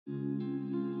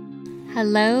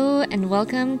Hello and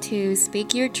welcome to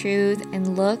Speak Your Truth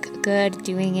and Look Good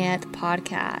Doing It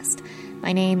podcast.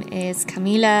 My name is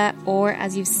Camila, or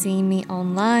as you've seen me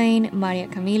online, Maria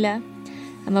Camila.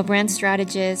 I'm a brand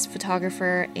strategist,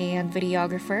 photographer, and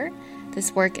videographer.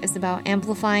 This work is about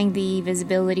amplifying the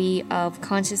visibility of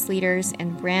conscious leaders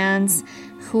and brands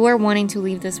who are wanting to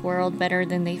leave this world better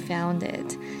than they found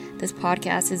it. This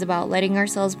podcast is about letting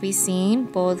ourselves be seen,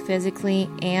 both physically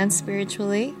and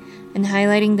spiritually, and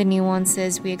highlighting the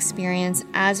nuances we experience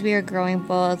as we are growing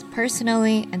both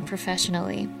personally and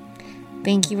professionally.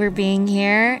 Thank you for being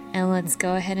here, and let's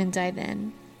go ahead and dive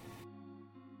in.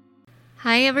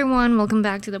 Hi everyone, welcome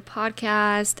back to the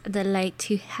podcast. Delight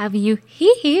to have you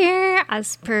here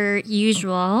as per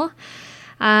usual.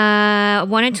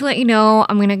 Wanted to let you know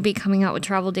I'm going to be coming out with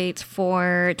travel dates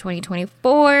for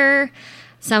 2024.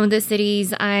 Some of the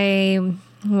cities I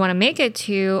want to make it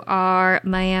to are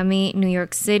Miami, New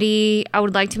York City. I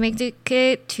would like to make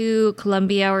it to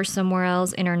Colombia or somewhere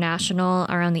else international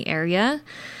around the area.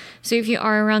 So if you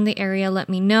are around the area, let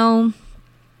me know,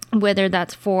 whether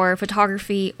that's for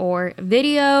photography or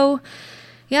video.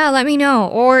 Yeah, let me know.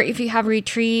 Or if you have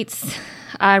retreats,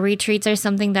 retreats are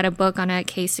something that I book on a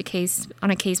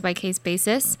case-by-case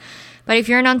basis. But if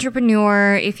you're an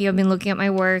entrepreneur, if you have been looking at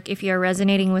my work, if you're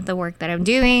resonating with the work that I'm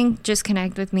doing, just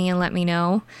connect with me and let me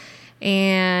know.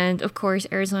 And of course,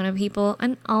 Arizona people,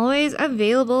 I'm always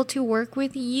available to work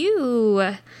with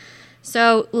you.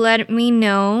 So let me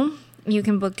know. You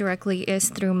can book directly is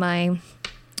through my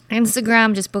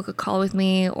Instagram. Just book a call with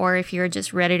me. Or if you're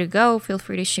just ready to go, feel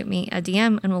free to shoot me a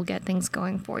DM and we'll get things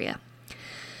going for you.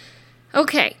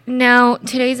 Okay, now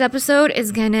today's episode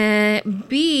is gonna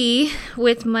be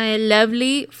with my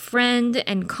lovely friend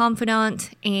and confidant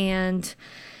and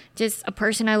just a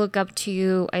person I look up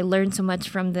to. I learn so much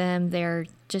from them. They're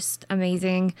just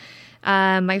amazing.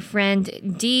 My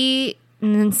friend Dee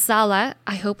Nsala,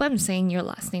 I hope I'm saying your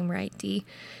last name right, Dee,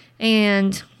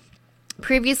 and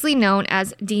previously known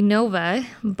as Dee Nova,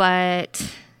 but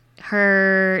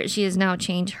she has now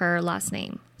changed her last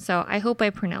name. So I hope I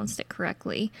pronounced it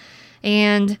correctly.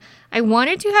 And I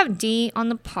wanted to have Dee on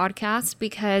the podcast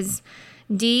because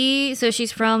Dee, so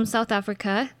she's from South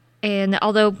Africa, and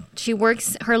although she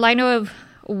works, her line of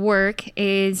work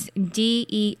is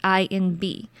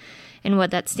DEINB, and what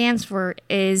that stands for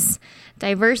is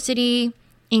diversity,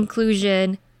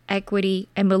 inclusion, equity,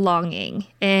 and belonging.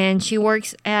 And she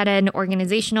works at an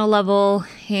organizational level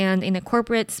and in a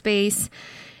corporate space,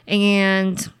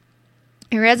 and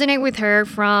I resonate with her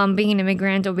from being an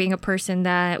immigrant or being a person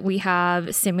that we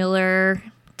have similar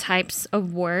types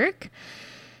of work.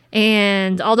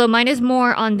 And although mine is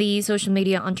more on the social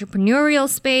media entrepreneurial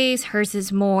space, hers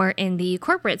is more in the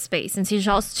corporate space. And she's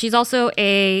also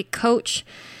a coach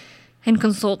and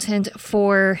consultant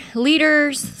for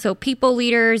leaders, so people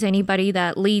leaders, anybody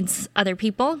that leads other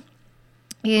people.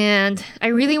 And I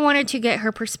really wanted to get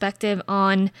her perspective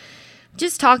on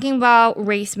just talking about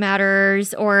race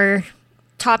matters or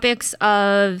topics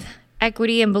of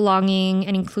equity and belonging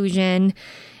and inclusion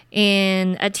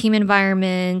in a team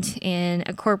environment, in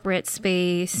a corporate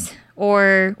space,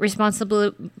 or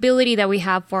responsibility that we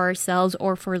have for ourselves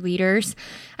or for leaders.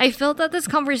 I felt that this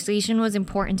conversation was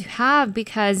important to have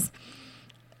because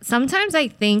sometimes I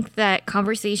think that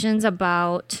conversations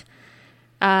about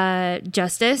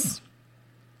justice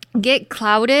get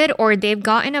clouded, or they've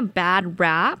gotten a bad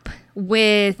rap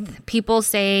with people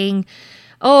saying,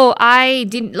 oh,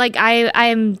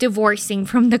 I'm divorcing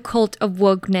from the cult of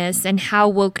wokeness and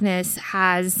how wokeness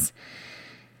has,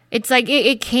 it's like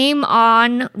it came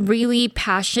on really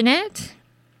passionate,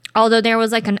 although there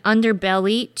was like an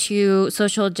underbelly to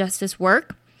social justice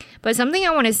work. But something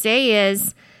I want to say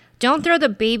is, don't throw the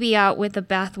baby out with the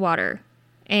bathwater.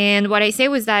 And what I say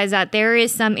is that there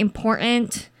is some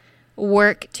important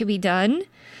work to be done.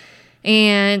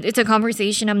 And it's a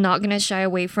conversation I'm not going to shy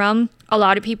away from. A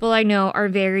lot of people I know are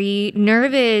very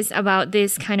nervous about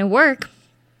this kind of work.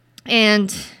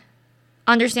 And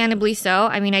understandably so.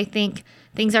 I mean, I think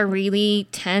things are really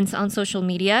tense on social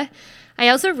media. I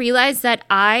also realized that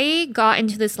I got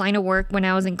into this line of work when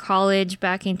I was in college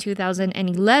back in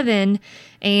 2011.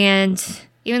 And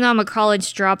even though I'm a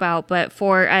college dropout, but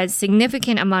for a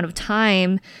significant amount of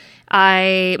time,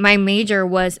 my major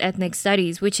was ethnic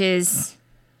studies, which is,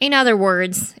 in other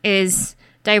words, is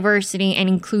diversity and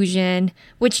inclusion,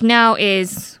 which now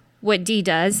is what Dee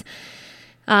does,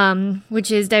 which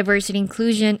is diversity,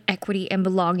 inclusion, equity, and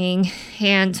belonging.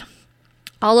 And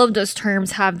all of those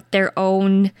terms have their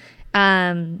own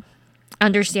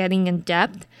understanding and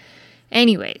depth.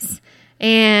 Anyways,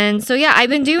 and so yeah, I've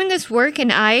been doing this work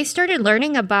and I started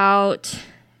learning about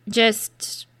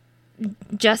just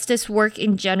justice work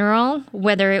in general,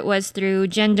 whether it was through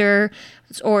gender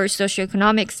or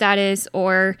socioeconomic status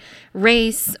or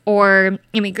race or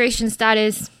immigration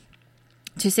status,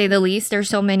 to say the least. There's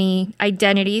so many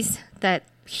identities that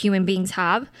human beings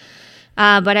have.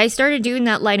 But I started doing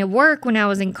that line of work when I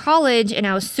was in college, and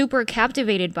I was super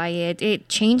captivated by it. It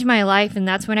changed my life, and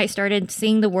that's when I started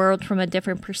seeing the world from a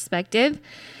different perspective,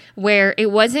 where it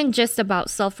wasn't just about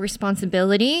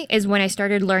self-responsibility, is when I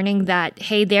started learning that,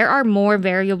 hey, there are more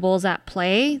variables at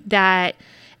play that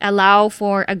allow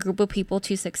for a group of people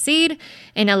to succeed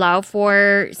and allow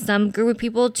for some group of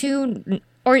people to,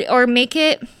 or make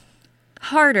it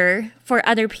harder for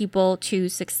other people to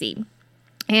succeed.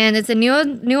 And it's a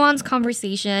nuanced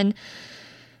conversation,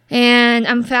 and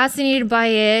I'm fascinated by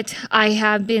it. I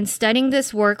have been studying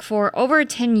this work for over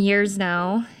 10 years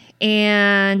now,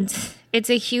 and it's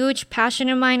a huge passion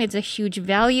of mine. It's a huge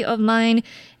value of mine.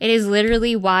 It is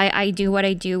literally why I do what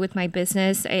I do with my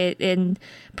business in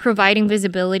providing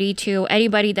visibility to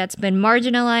anybody that's been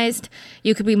marginalized.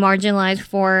 You could be marginalized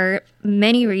for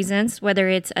many reasons, whether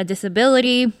it's a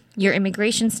disability, your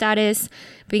immigration status,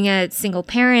 being a single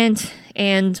parent,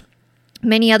 and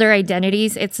many other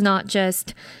identities. It's not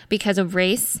just because of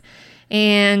race.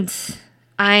 And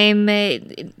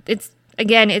it's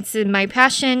my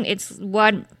passion. It's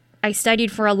what I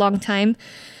studied for a long time.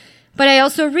 But I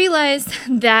also realized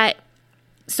that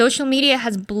social media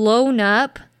has blown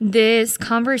up this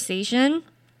conversation.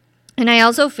 And I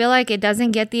also feel like it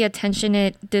doesn't get the attention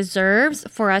it deserves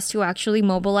for us to actually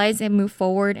mobilize and move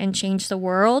forward and change the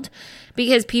world,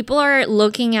 because people are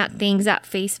looking at things at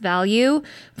face value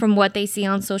from what they see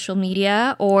on social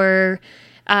media, or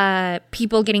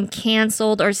people getting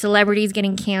canceled or celebrities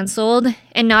getting canceled,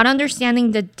 and not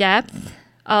understanding the depth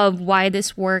of why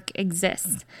this work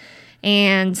exists.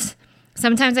 And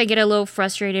sometimes I get a little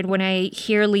frustrated when I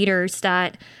hear leaders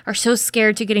that are so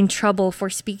scared to get in trouble for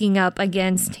speaking up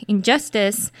against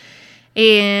injustice.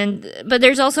 But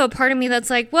there's also a part of me that's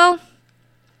like, well,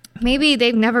 maybe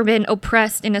they've never been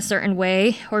oppressed in a certain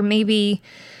way, or maybe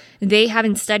they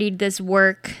haven't studied this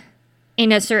work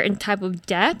in a certain type of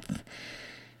depth.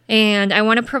 And I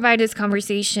want to provide this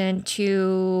conversation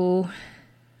to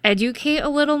educate a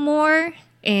little more.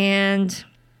 And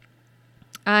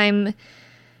I'm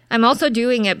also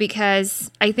doing it because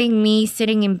I think me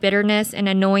sitting in bitterness and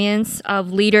annoyance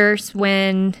of leaders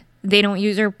when they don't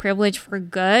use their privilege for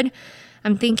good,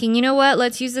 I'm thinking, you know what,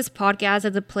 let's use this podcast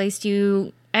as a place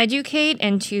to educate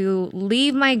and to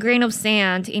leave my grain of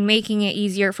sand in making it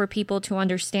easier for people to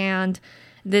understand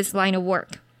this line of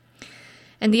work.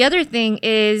 And the other thing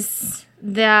is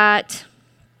that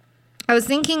I was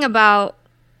thinking about,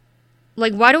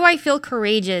 like, why do I feel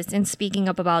courageous in speaking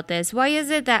up about this? Why is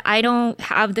it that I don't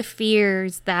have the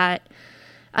fears that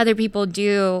other people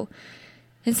do?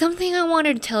 And something I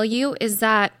wanted to tell you is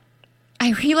that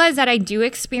I realize that I do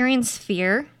experience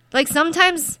fear. Like,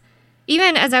 sometimes,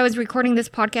 even as I was recording this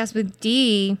podcast with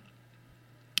Dee,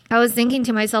 I was thinking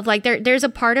to myself, like, there's a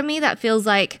part of me that feels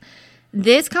like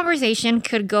this conversation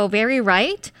could go very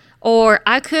right, or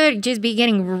I could just be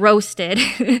getting roasted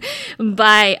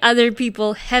by other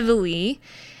people heavily.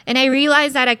 And I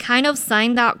realized that I kind of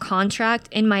signed that contract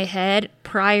in my head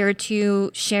prior to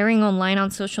sharing online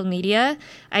on social media.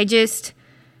 I just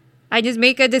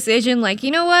make a decision like,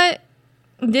 you know what?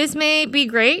 This may be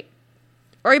great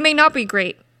or it may not be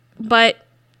great, but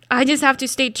I just have to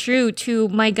stay true to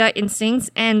my gut instincts,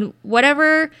 and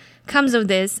whatever comes of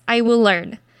this, I will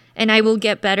learn and I will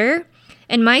get better.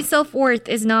 And my self-worth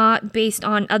is not based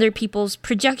on other people's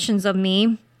projections of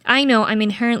me. I know I'm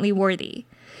inherently worthy.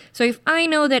 So if I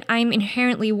know that I'm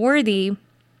inherently worthy,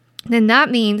 then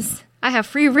that means I have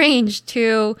free range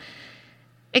to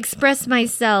express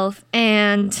myself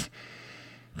and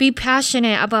be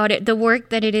passionate about it, the work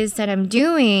that it is that I'm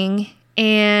doing.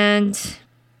 And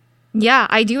yeah,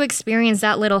 I do experience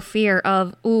that little fear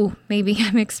of, ooh, maybe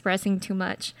I'm expressing too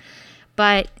much.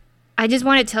 But I just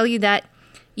want to tell you that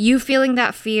you feeling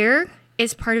that fear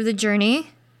is part of the journey.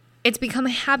 It's become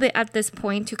a habit at this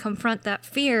point to confront that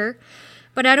fear,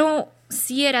 but I don't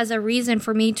see it as a reason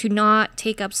for me to not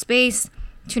take up space,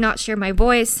 to not share my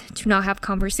voice, to not have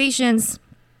conversations.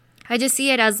 I just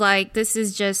see it as like, this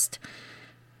is just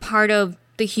part of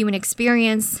the human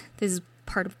experience. This is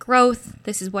part of growth.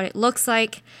 This is what it looks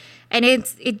like. And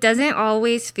it doesn't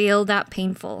always feel that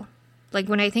painful. Like,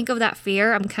 when I think of that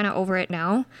fear, I'm kind of over it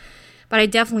now, but I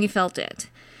definitely felt it.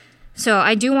 So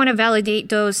I do want to validate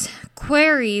those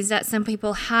queries that some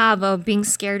people have of being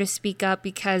scared to speak up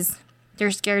because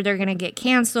they're scared they're going to get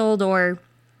canceled, or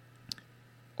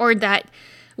that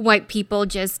white people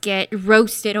just get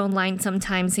roasted online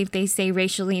sometimes if they say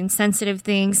racially insensitive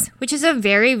things, which is a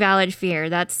very valid fear.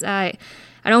 That's I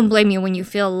don't blame you when you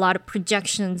feel a lot of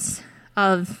projections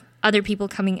of other people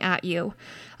coming at you.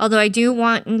 Although I do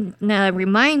want to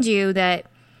remind you that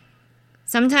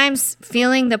sometimes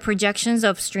feeling the projections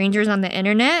of strangers on the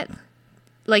internet,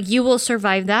 like you will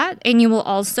survive that, and you will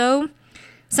also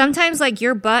sometimes like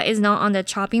your butt is not on the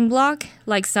chopping block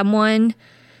like someone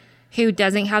who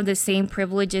doesn't have the same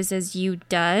privileges as you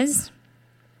does.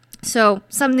 So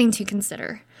something to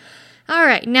consider. All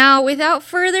right, now without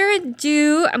further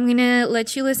ado, I'm going to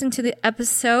let you listen to the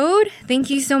episode. Thank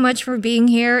you so much for being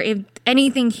here. If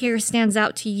anything here stands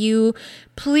out to you,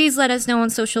 please let us know on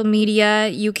social media.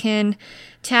 You can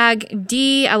tag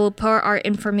D. I will put our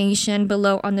information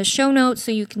below on the show notes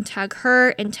so you can tag her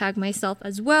and tag myself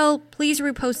as well. Please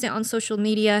repost it on social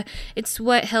media. It's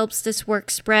what helps this work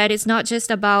spread. It's not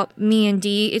just about me and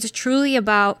D. It's truly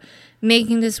about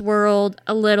making this world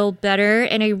a little better.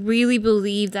 And I really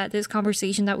believe that this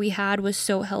conversation that we had was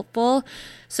so helpful.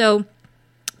 So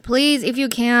please, if you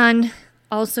can,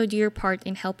 also do your part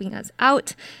in helping us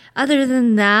out. Other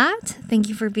than that, thank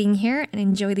you for being here and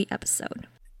enjoy the episode.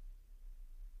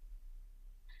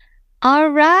 All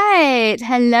right.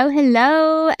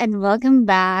 Hello, and welcome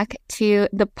back to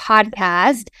the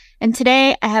podcast. And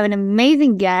today I have an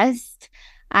amazing guest.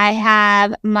 I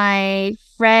have my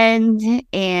friend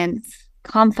and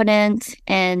confident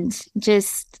and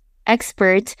just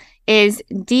expert is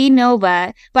D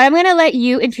Nova. But I'm going to let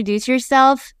you introduce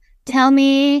yourself. Tell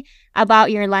me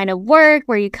about your line of work,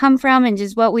 where you come from, and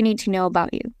just what we need to know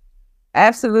about you.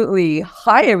 Absolutely.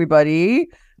 Hi, everybody.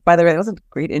 By the way, that was a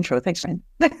great intro. Thanks, man.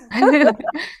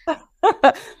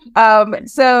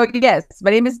 So yes, my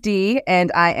name is Dee,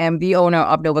 and I am the owner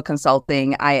of Nova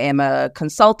Consulting. I am a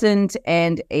consultant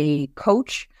and a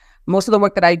coach. Most of the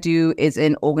work that I do is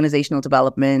in organizational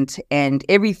development, and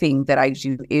everything that I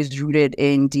do is rooted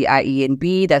in DIE and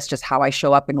B. That's just how I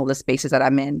show up in all the spaces that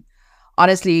I'm in.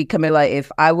 Honestly, Camilla,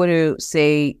 if I were to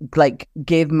say, like,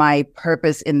 give my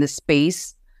purpose in the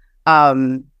space,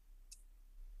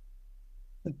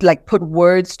 like put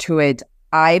words to it,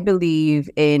 I believe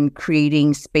in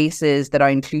creating spaces that are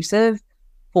inclusive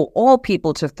for all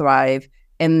people to thrive,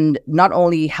 and not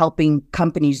only helping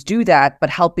companies do that, but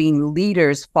helping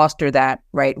leaders foster that,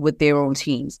 right, with their own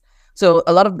teams. So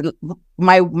a lot of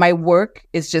my work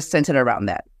is just centered around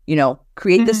that,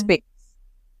 create the space,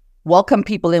 welcome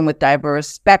people in with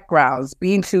diverse backgrounds,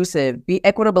 be inclusive, be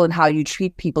equitable in how you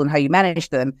treat people and how you manage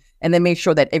them, and then make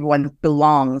sure that everyone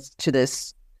belongs to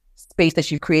this space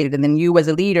that you've created. And then you as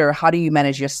a leader, how do you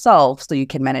manage yourself so you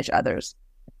can manage others?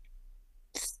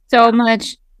 So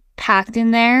much packed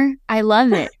in there. I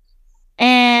love it.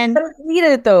 And I don't need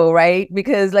it though, right?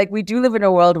 Because like we do live in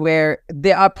a world where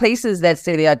there are places that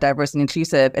say they are diverse and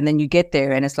inclusive, and then you get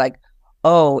there and it's like,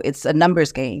 oh, it's a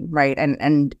numbers game, right?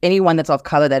 And anyone that's of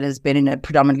color that has been in a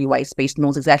predominantly white space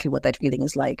knows exactly what that feeling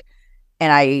is like.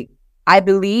 And I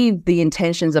believe the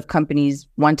intentions of companies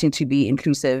wanting to be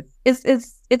inclusive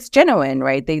it's genuine,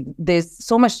 right? There's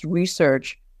so much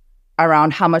research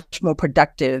around how much more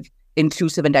productive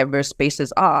inclusive and diverse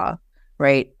spaces are,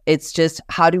 right? It's just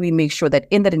how do we make sure that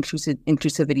in that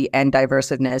inclusivity and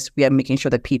diversiveness, we are making sure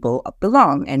that people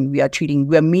belong, and we are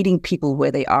meeting people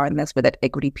where they are, and that's where that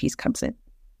equity piece comes in.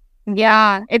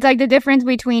 Yeah, it's like the difference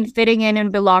between fitting in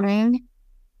and belonging,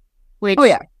 which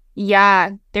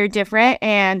yeah, they're different.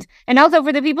 And also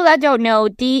for the people that don't know,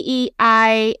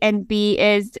 DEI and B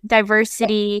is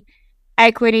diversity,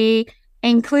 equity,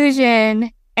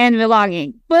 inclusion, and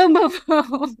belonging. Boom, boom,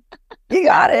 boom. You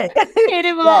got it. Hit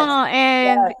them all.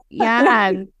 And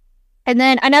yeah. And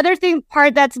then another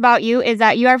part that's about you is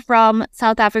that you are from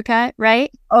South Africa, right?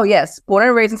 Oh, yes. Born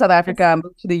and raised in South Africa. I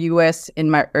moved to the US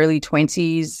in my early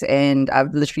 20s, and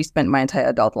I've literally spent my entire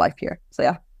adult life here. So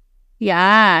yeah.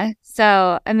 Yeah.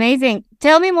 So amazing.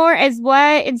 Tell me more, as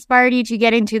what inspired you to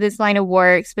get into this line of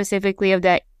work, specifically of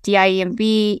that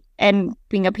DIEMB and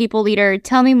being a people leader.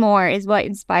 Tell me more, is what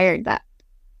inspired that?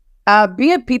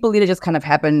 Being a people leader just kind of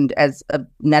happened as a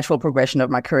natural progression of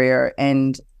my career.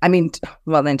 And I mean,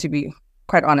 well, then to be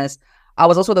quite honest, I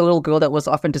was also the little girl that was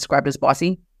often described as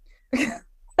bossy.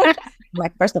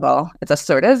 Like, first of all, it's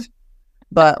assertive,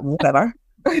 but whatever.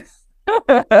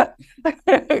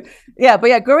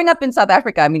 Yeah, growing up in South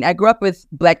Africa, I mean, I grew up with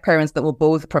Black parents that were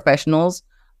both professionals,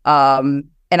 and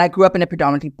I grew up in a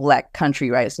predominantly Black country,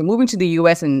 right? So moving to the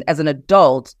US and as an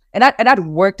adult, and I'd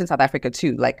worked in South Africa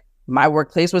too. Like my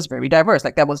workplace was very diverse.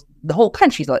 Like that was the whole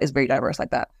country is very diverse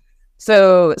like that.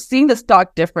 So seeing the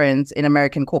stark difference in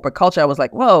American corporate culture, I was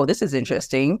like, whoa, this is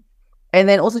interesting. And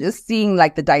then also just seeing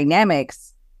like the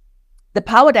dynamics the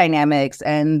power dynamics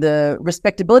and the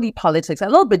respectability politics are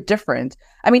a little bit different.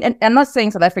 I mean, and I'm not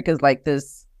saying South Africa is like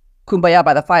this kumbaya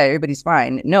by the fire, everybody's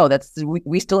fine. No,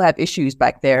 we still have issues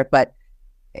back there. But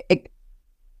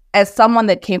as someone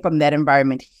that came from that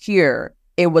environment here,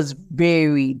 it was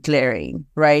very glaring,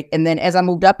 right? And then as I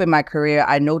moved up in my career,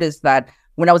 I noticed that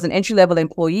when I was an entry-level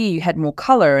employee, you had more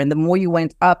color. And the more you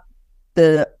went up,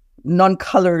 the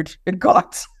non-colored it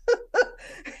got.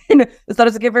 It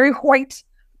started to get very white.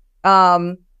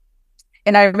 And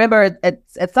I remember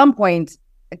at some point,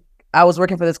 I was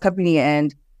working for this company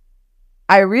and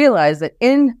I realized that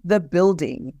in the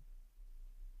building,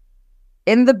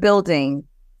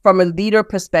 from a leader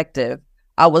perspective,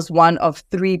 I was one of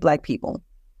 3 Black people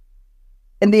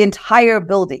in the entire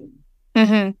building.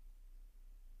 Mm-hmm.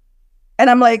 And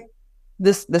I'm like,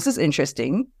 this is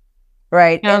interesting,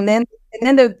 right? Yeah. And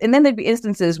then there'd be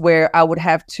instances where I would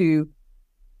have to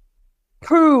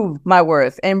prove my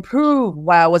worth and prove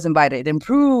why I was invited and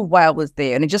prove why I was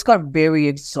there. And it just got very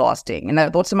exhausting. And I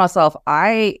thought to myself,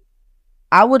 I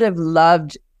would have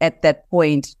loved at that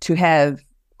point to have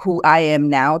who I am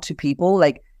now to people,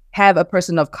 like have a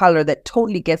person of color that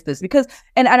totally gets this. Because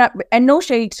and no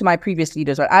shade to my previous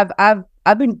leaders, right?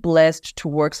 I've been blessed to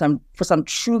work for some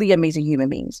truly amazing human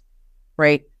beings,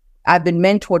 right? I've been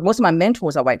mentored. Most of my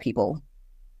mentors are white people.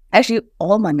 Actually,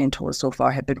 all my mentors so far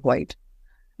have been white.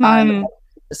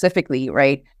 Specifically,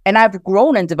 right? And I've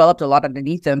grown and developed a lot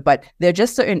underneath them, but there are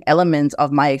just certain elements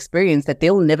of my experience that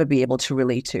they'll never be able to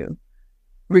relate to,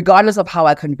 regardless of how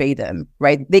I convey them,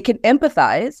 right? They can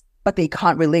empathize, but they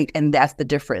can't relate, and that's the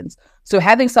difference. So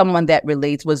having someone that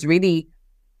relates was really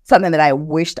something that I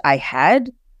wished I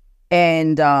had.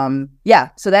 And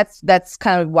so that's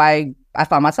kind of why I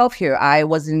found myself here. I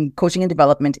was in coaching and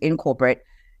development in corporate,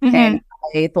 and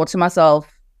I thought to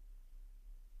myself,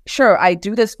 sure, I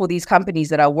do this for these companies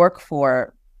that I work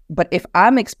for, but if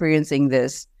I'm experiencing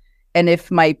this, and if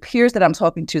my peers that I'm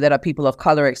talking to that are people of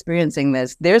color experiencing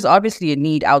this, there's obviously a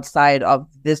need outside of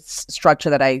this structure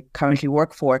that I currently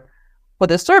work for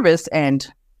this service. And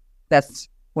that's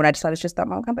when I decided to just start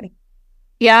my own company.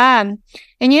 Yeah.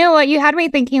 And you know what? You had me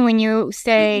thinking when you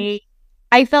say,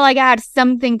 I felt like I had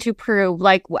something to prove,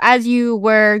 like as you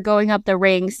were going up the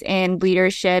ranks in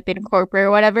leadership in corporate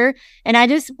or whatever. And I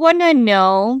just want to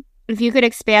know if you could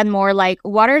expand more, like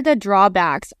what are the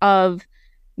drawbacks of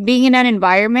being in an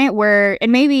environment where,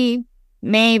 and maybe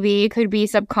it could be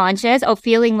subconscious of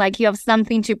feeling like you have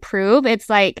something to prove. It's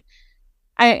like,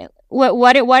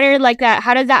 what are like that?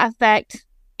 How does that affect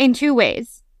in 2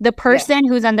 ways? The person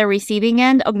who's on the receiving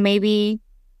end of maybe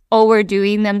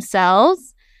overdoing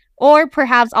themselves, or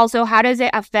perhaps also how does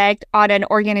it affect on an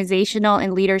organizational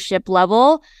and leadership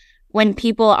level when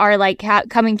people are like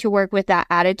coming to work with that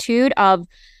attitude of,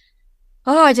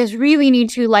 oh, I just really need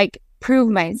to like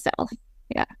prove myself.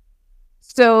 Yeah.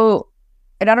 So,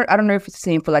 and I don't know if it's the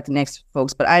same for like the next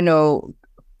folks, but I know,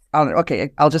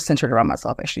 I'll just center it around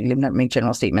myself actually, let me not make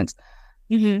general statements.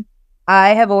 Mm-hmm. I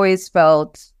have always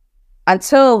felt,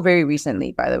 until very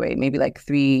recently, by the way, maybe like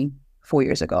 3-4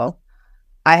 years ago,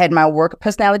 I had my work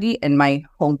personality and my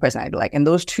home personality, and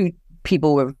those 2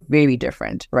 people were very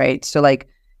different, right? So like,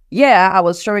 yeah, I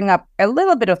was showing up a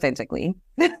little bit authentically,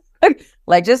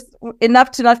 like just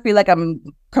enough to not feel like I'm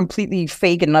completely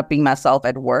fake and not being myself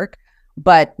at work.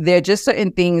 But there are just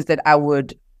certain things that I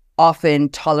would often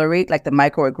tolerate, like the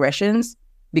microaggressions,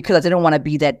 because I didn't want to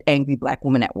be that angry Black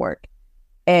woman at work.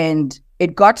 And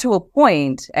it got to a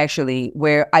point actually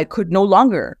where I could no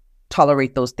longer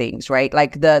tolerate those things, right?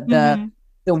 Like the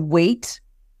weight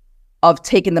of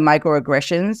taking the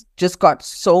microaggressions just got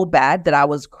so bad that I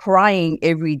was crying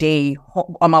every day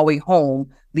on my way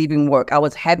home, leaving work. I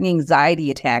was having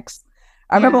anxiety attacks.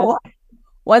 I remember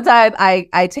one time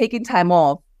I taken time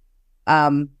off.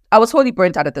 I was totally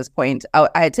burnt out at this point. I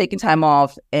had taken time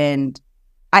off and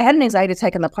I had an anxiety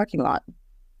attack in the parking lot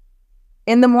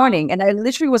in the morning. And I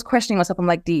literally was questioning myself. I'm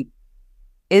like, Deep,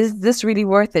 is this really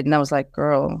worth it? And I was like,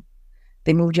 girl,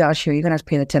 they moved you out here. You're going to have to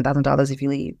pay the $10,000 if you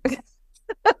leave.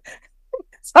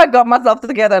 So I got myself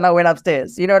together and I went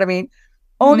upstairs. You know what I mean?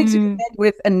 Only to be met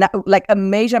with a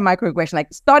major microaggression.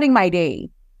 Like starting my day,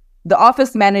 the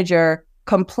office manager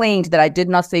complained that I did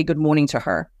not say good morning to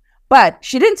her. But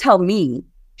she didn't tell me.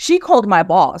 She called my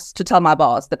boss to tell my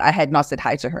boss that I had not said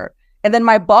hi to her. And then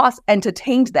my boss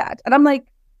entertained that. And I'm like,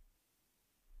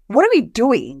 what are we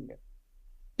doing?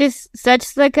 Just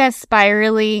such like a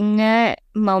spiraling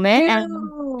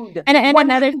moment. Dude. And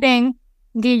another thing,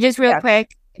 just real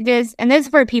quick, and this is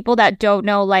for people that don't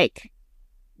know like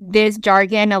this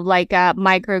jargon of like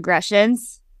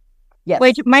microaggressions. Yes.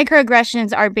 Which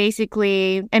microaggressions are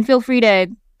basically, and feel free to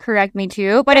correct me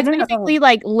too. But it's basically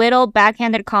like little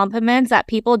backhanded compliments that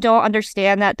people don't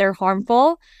understand that they're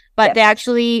harmful, but they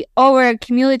actually, over a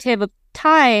cumulative of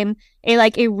time,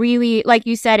 it really, like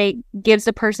you said, it gives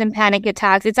the person panic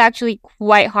attacks. It's actually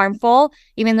quite harmful,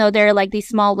 even though they're like these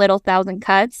small little thousand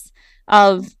cuts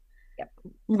of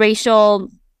racial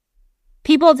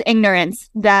people's ignorance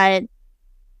that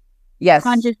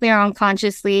consciously or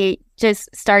unconsciously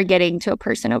just start getting to a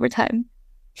person over time.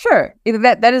 Sure.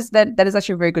 That is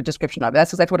actually a very good description of it.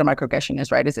 That's exactly what a microaggression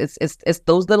is, right? It's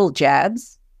those little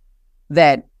jabs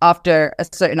that after a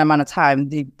certain amount of time,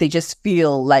 they just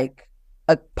feel like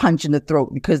a punch in the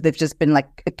throat because they've just been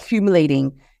like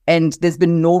accumulating and there's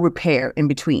been no repair in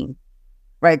between,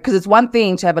 right? Because it's one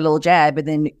thing to have a little jab, and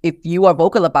then if you are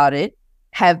vocal about it,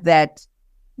 have that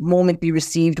moment be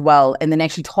received well, and then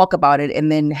actually talk about it,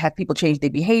 and then have people change their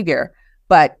behavior.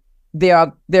 But there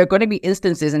are going to be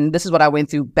instances, and this is what I went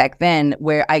through back then,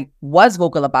 where I was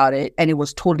vocal about it and it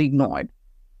was totally ignored.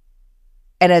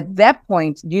 And at that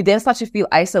point, you then start to feel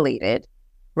isolated,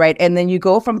 right? And then you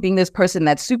go from being this person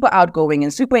that's super outgoing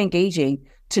and super engaging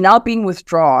to now being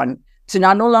withdrawn, to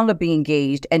now no longer be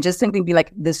engaged and just simply be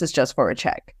like, this is just for a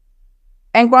check.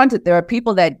 And granted, there are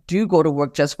people that do go to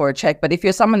work just for a check, but if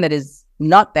you're someone that is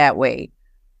not that way,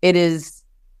 it is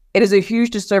a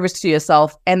huge disservice to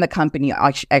yourself and the company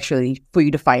actually for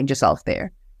you to find yourself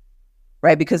there,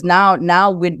 right? Because now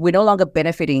we're no longer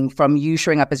benefiting from you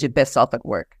showing up as your best self at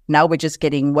work. Now we're just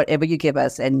getting whatever you give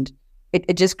us, and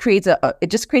it just creates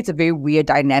a very weird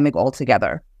dynamic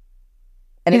altogether,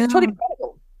 and it's totally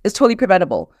preventable. It's totally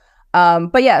preventable.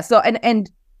 But yeah, so and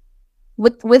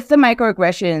with the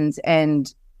microaggressions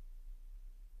and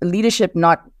leadership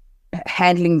not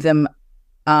handling them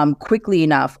quickly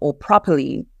enough or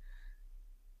properly,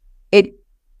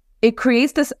 it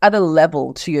creates this other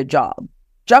level to your job.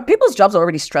 People's jobs are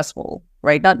already stressful,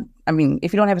 right?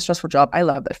 If you don't have a stressful job, I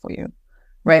love that for you,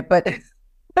 right? But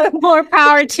more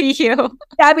power to you.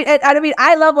 I mean,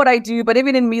 I love what I do, but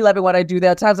even in me loving what I do,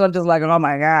 there are times when I'm just like, oh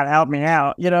my God, help me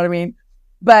out. You know what I mean?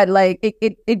 But like,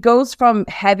 it goes from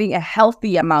having a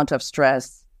healthy amount of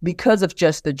stress because of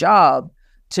just the job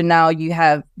to now you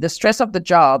have the stress of the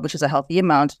job, which is a healthy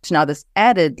amount, to now this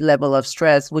added level of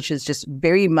stress, which is just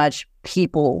very much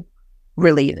people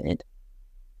related.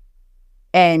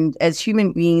 And as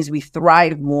human beings, we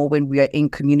thrive more when we are in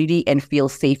community and feel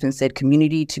safe in said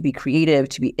community, to be creative,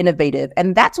 to be innovative.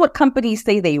 And that's what companies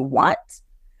say they want.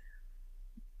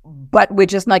 But we're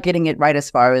just not getting it right as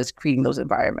far as creating those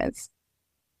environments.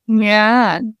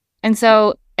 Yeah.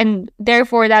 And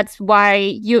therefore, that's why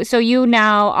you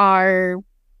now are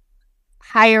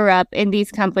higher up in these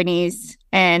companies,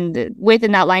 and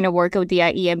within that line of work with the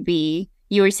EMB,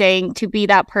 you were saying to be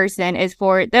that person is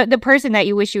for the person that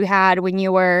you wish you had when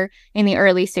you were in the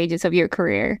early stages of your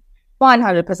career.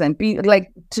 100%. Be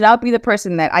like, to now be the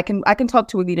person that I can talk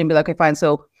to a leader and be like, okay, fine.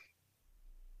 So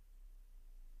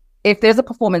if there's a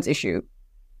performance issue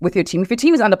with your team, if your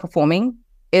team is underperforming,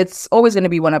 it's always going to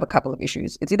be one of a couple of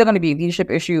issues. It's either going to be a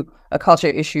leadership issue, a culture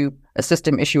issue, a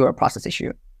system issue, or a process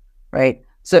issue, right?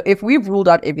 So if we've ruled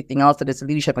out everything else that is a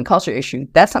leadership and culture issue,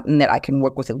 that's something that I can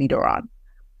work with a leader on.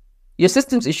 Your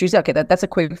systems issues, okay, that's a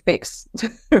quick fix,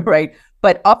 right?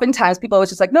 But oftentimes people are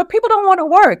just like, no, people don't want to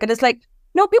work. And it's like,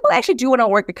 no, people actually do want to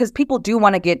work because people do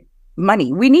want to get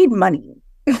money. We need money.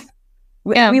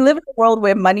 We live in a world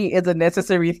where money is a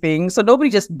necessary thing. So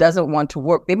nobody just doesn't want to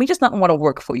work. They may just not want to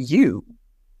work for you.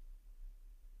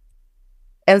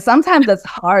 And sometimes that's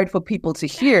hard for people to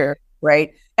hear,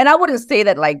 right? And I wouldn't say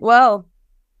that like, well,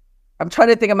 I'm trying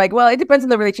to think, I'm like, well, it depends on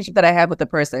the relationship that I have with the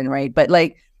person, right? But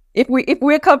like, if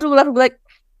we're comfortable enough, we're like,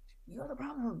 you're the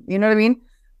problem. You know what I mean?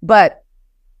 But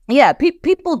yeah,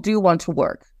 people do want to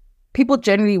work. People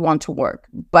generally want to work.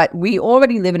 But we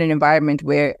already live in an environment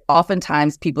where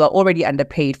oftentimes people are already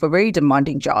underpaid for very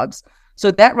demanding jobs.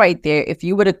 So that right there, if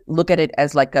you were to look at it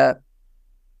as like a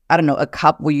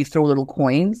cup where you throw little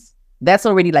coins, that's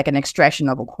already like an extraction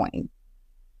of a coin,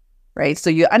 right? So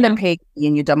you're underpaying me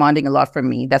and you're demanding a lot from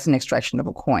me. That's an extraction of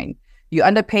a coin. You're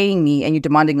underpaying me and you're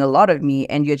demanding a lot of me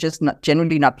and you're just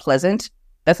generally not pleasant.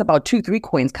 That's about 2-3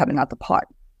 coins coming out the pot.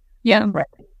 Yeah. Right.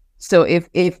 So if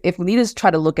leaders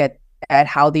try to look at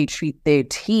how they treat their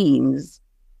teams,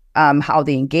 how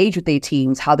they engage with their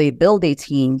teams, how they build their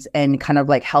teams, and kind of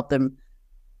like help them,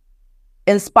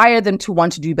 inspire them to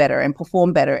want to do better and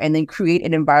perform better, and then create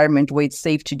an environment where it's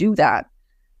safe to do that,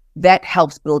 that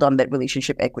helps build on that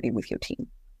relationship equity with your team.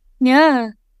 Yeah.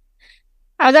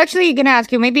 I was actually going to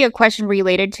ask you maybe a question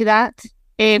related to that.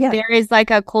 If there is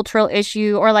like a cultural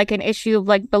issue or like an issue of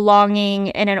like belonging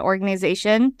in an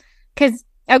organization, because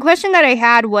a question that I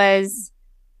had was,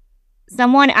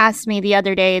 someone asked me the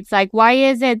other day, it's like, why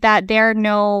is it that there are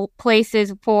no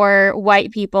places for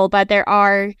white people, but there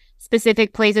are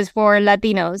specific places for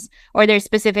Latinos, or there's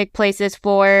specific places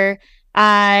for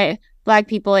Black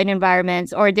people in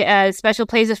environments, or special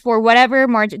places for whatever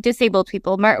disabled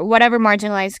people, whatever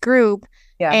marginalized group.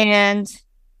 Yeah.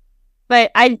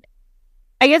 But I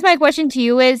guess my question to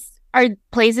you is, are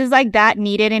places like that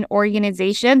needed in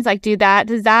organizations? Like,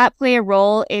 does that play a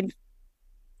role in,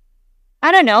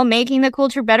 I don't know, making the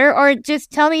culture better? Or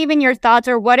just tell me even your thoughts,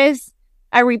 or what is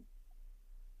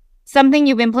something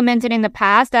you've implemented in the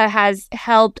past that has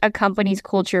helped a company's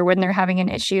culture when they're having an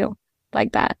issue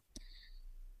like that?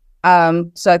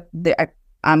 I'm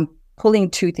pulling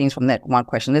two things from that one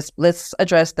question. Let's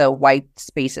address the white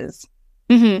spaces.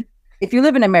 Mm-hmm. If you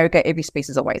live in America, every space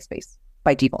is a white space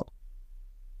by default.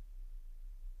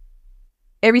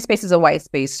 Every space is a white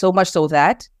space, so much so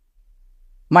that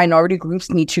minority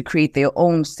groups need to create their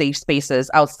own safe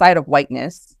spaces outside of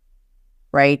whiteness,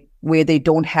 right? Where they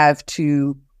don't have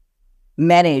to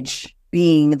manage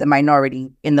being the minority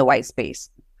in the white space.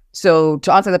 So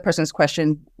to answer the person's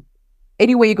question,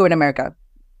 anywhere you go in America,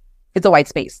 it's a white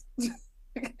space.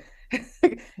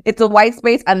 It's a white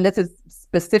space unless it's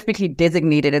specifically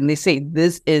designated and they say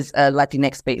this is a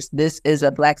Latinx space, this is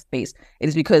a Black space. It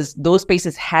is because those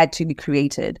spaces had to be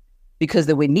created because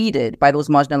they were needed by those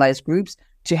marginalized groups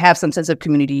to have some sense of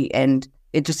community and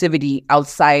inclusivity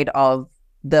outside of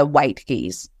the white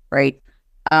gaze, right?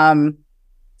 And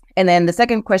then the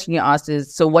second question you asked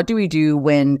is, so what do we do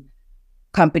when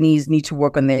companies need to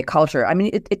work on their culture? I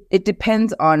mean, it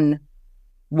depends on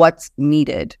what's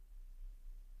needed,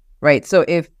 right? So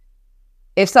if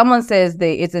someone says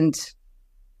there isn't,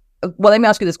 well, let me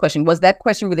ask you this question. Was that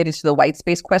question related to the white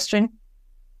space question?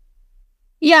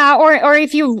 Yeah, or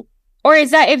if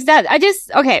that,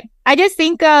 I just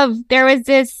think of, there was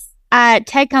this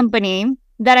tech company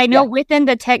that I know. Within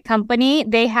the tech company,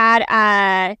 they had,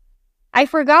 I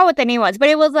forgot what the name was, but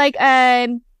it was like,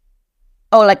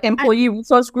 like employee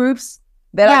resource groups?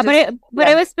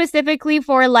 It was specifically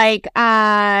for like,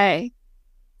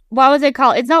 what was it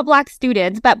called? It's not Black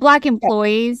students, but Black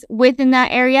employees within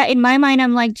that area. In my mind,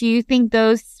 I'm like, do you think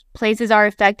those places are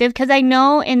effective? Because I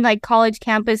know in like college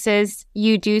campuses,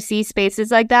 you do see spaces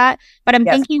like that, but I'm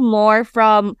thinking more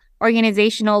from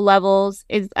organizational levels.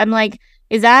 I'm like,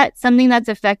 is that something that's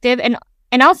effective?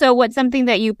 And also, what's something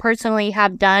that you personally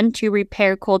have done to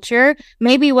repair culture?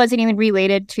 Maybe it wasn't even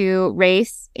related to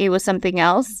race. It was something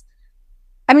else.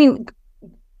 I mean,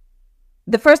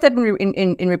 the first step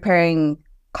in repairing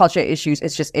culture issues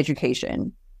is just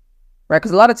education, right?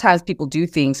 Because a lot of times people do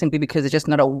things simply because they're just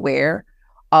not aware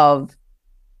of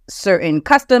certain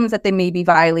customs that they may be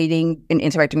violating in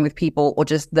interacting with people, or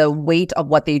just the weight of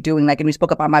what they're doing. Like, and we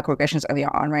spoke about microaggressions earlier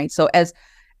on, right? So as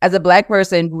a Black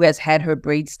person who has had her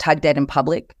braids tugged at in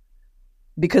public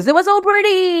because it was so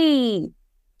pretty,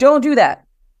 don't do that.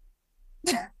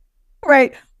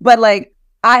 Right? But like,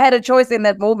 I had a choice in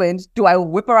that moment. Do I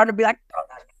whip around and be like,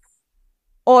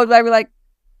 or do I be like,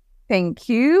 thank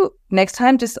you, next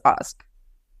time just ask?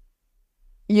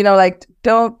 You know, like,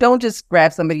 don't just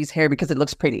grab somebody's hair because it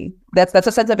looks pretty. That's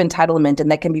a sense of entitlement,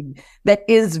 and that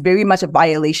is very much a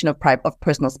violation of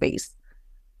personal space,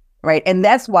 right? And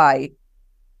that's why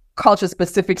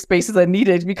culture-specific spaces are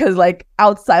needed, because like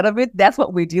outside of it, that's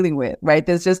what we're dealing with, right?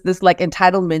 There's just this like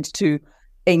entitlement to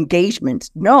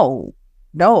engagement. No.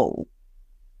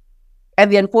 And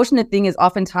the unfortunate thing is,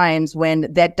 oftentimes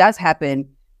when that does happen,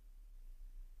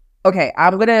 okay,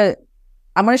 I'm gonna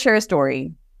share a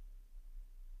story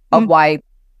of why,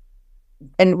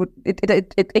 and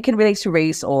it can relate to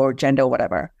race or gender or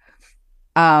whatever.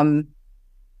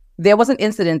 There was an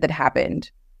incident that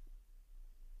happened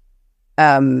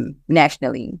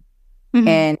nationally,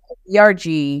 and ERG,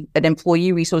 an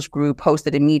employee resource group,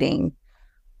 hosted a meeting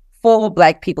for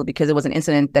Black people because it was an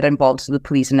incident that involved the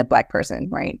police and a Black person,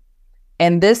 right?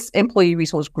 And this employee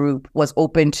resource group was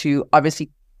open to,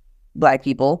 obviously, Black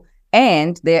people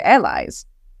and their allies,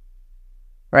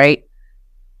 right?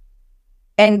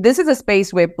 And this is a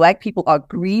space where Black people are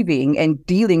grieving and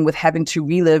dealing with having to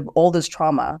relive all this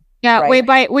trauma. Yeah, right?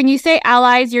 wait, when you say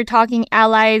allies, you're talking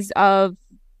allies of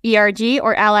ERG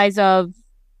or allies of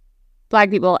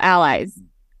Black people allies?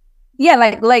 Yeah,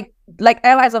 like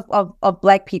allies of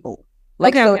Black people.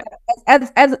 Like, okay,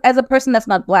 so as a person that's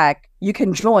not Black, you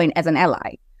can join as an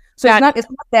ally. So it's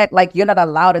not that like you're not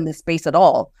allowed in this space at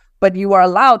all, but you are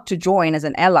allowed to join as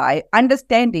an ally,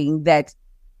 understanding that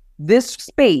this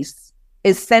space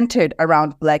is centered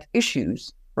around Black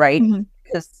issues, right?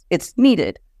 Because it's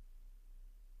needed.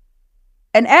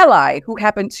 An ally who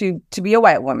happened to be a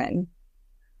white woman,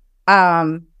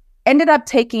 ended up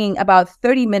taking about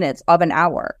 30 minutes of an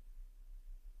hour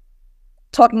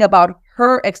talking about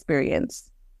her experience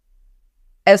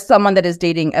as someone that is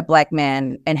dating a Black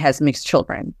man and has mixed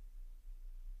children.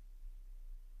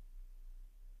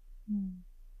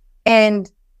 And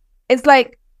it's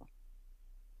like,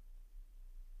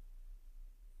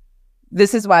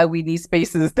 this is why we need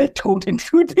spaces that don't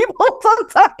include people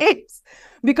sometimes.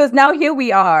 Because now here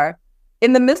we are,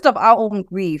 in the midst of our own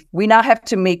grief, we now have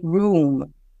to make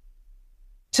room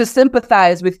to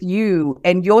sympathize with you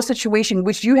and your situation,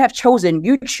 which you have chosen.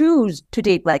 You choose to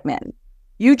date Black men.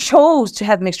 You chose to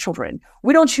have mixed children.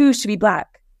 We don't choose to be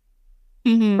Black.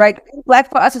 Mm-hmm. Right? Black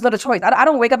for us is not a choice. I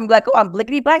don't wake up and be like, oh, I'm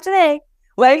blickety Black today.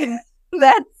 Like,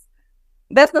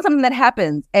 that's not something that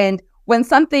happens. And when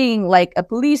something like a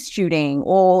police shooting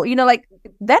or, like,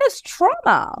 that is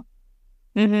trauma.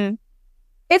 Mm-hmm.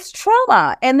 It's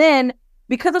trauma. And then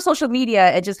because of social media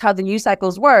and just how the news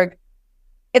cycles work,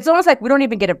 it's almost like we don't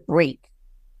even get a break.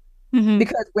 Mm-hmm.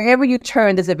 Because wherever you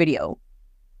turn, there's a video.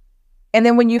 And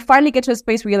then when you finally get to a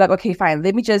space where you're like, okay, fine,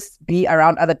 let me just be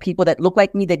around other people that look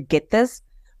like me, that get this,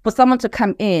 for someone to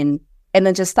come in and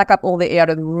then just suck up all the air out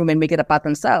of the room and make it about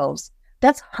themselves,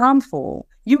 that's harmful.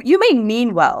 You may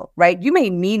mean well, right? You may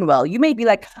mean well. You may be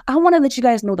like, I want to let you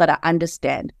guys know that I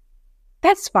understand.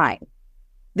 That's fine.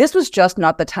 This was just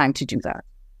not the time to do that.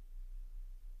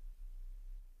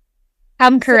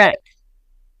 I'm correct.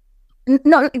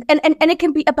 No, and it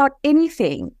can be about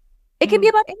anything. It can be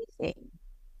about anything.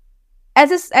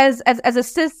 As a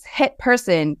cis het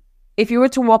person, if you were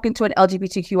to walk into an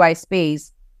LGBTQI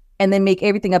space and then make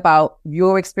everything about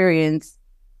your experience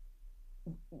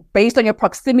based on your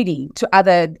proximity to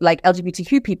other like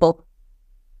LGBTQ people,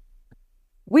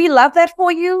 we love that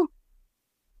for you,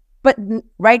 but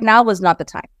right now was not the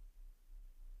time.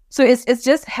 So it's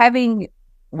just having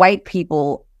white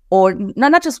people, or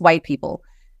not just white people,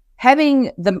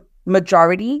 having the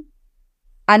majority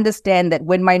understand that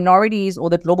when minorities or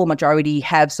the global majority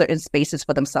have certain spaces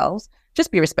for themselves,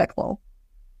 just be respectful.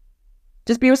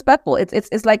 Just be respectful.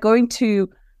 It's like going to,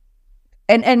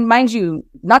 and mind you,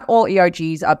 not all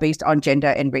ERGs are based on gender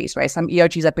and race, right? Some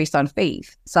ERGs are based on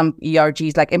faith. Some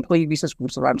ERGs, like employee resource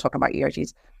groups, or I'm talking about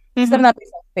ERGs, some are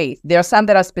based on faith. There are some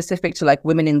that are specific to like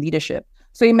women in leadership.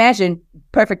 So imagine,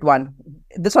 perfect one.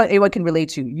 This one anyone can relate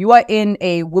to. You are in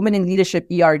a women in leadership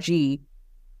ERG,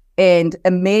 and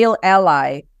a male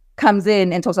ally comes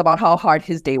in and talks about how hard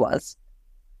his day was.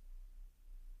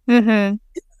 Mm-hmm.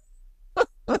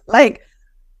 Like,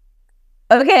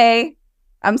 okay,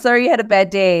 I'm sorry you had a bad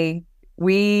day.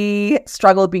 We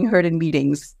struggle being heard in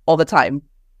meetings all the time.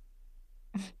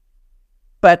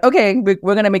 But okay, we're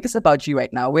going to make this about you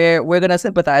right now. We're going to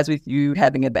sympathize with you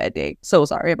having a bad day. So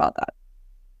sorry about that.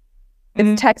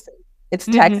 It's taxing. It's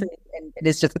taxing, and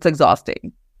it's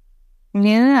exhausting.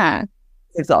 Yeah.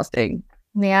 It's exhausting.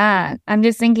 Yeah. I'm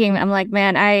just thinking, I'm like,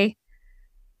 man,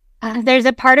 there's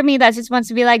a part of me that just wants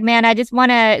to be like, man, I just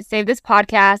want to save this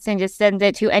podcast and just send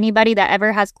it to anybody that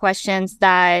ever has questions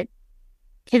because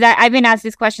I've been asked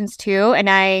these questions too.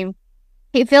 And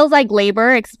it feels like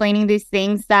labor explaining these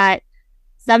things that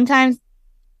sometimes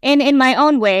in my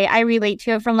own way, I relate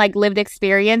to it from like lived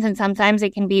experience. And sometimes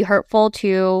it can be hurtful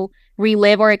to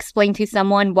relive or explain to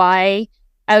someone why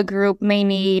a group may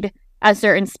need a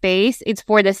certain space. It's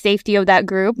for the safety of that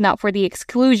group, not for the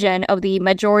exclusion of the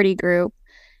majority group.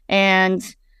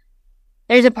 And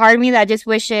there's a part of me that just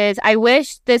I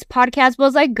wish this podcast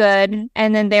was like good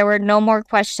and then there were no more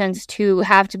questions to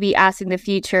have to be asked in the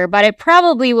future, but it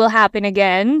probably will happen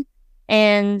again.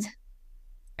 And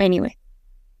anyway.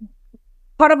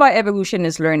 Part of our evolution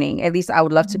is learning. At least I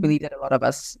would love to believe that a lot of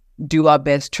us do our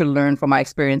best to learn from our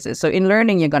experiences. So in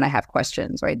learning, you're going to have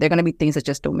questions, right? There are going to be things that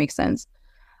just don't make sense.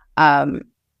 And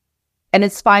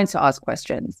it's fine to ask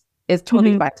questions. It's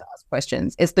totally fine to ask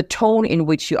questions. It's the tone in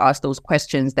which you ask those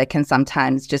questions that can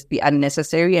sometimes just be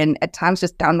unnecessary and at times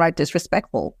just downright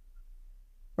disrespectful,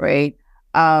 right?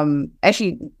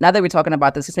 Actually, now that we're talking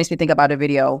about this makes me think about a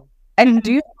video. And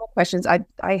do you have more questions?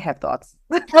 I have thoughts.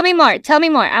 Tell me more.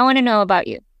 I want to know about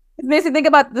you. It makes me think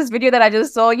about this video that I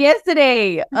just saw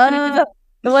yesterday. It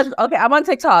was, okay, I'm on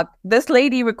TikTok. This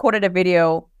lady recorded a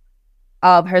video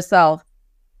of herself.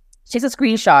 She has a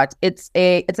screenshot. It's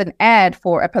an ad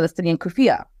for a Palestinian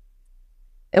kufiya.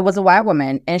 It was a white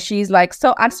woman. And she's like,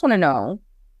 so I just want to know,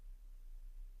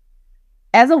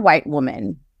 as a white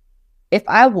woman, if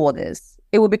I wore this,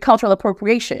 it would be cultural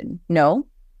appropriation. No?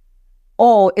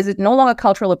 Or is it no longer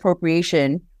cultural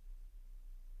appropriation,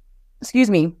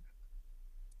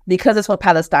 because it's for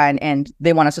Palestine and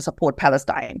they want us to support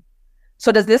Palestine?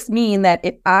 So does this mean that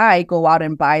if I go out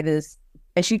and buy this,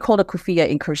 and she called a kufiya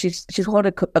in Kurdish, she's called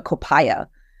a kopaya.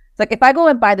 It's like, if I go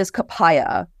and buy this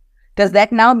papaya, does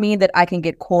that now mean that I can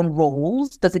get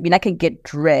cornrows? Does it mean I can get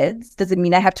dreads? Does it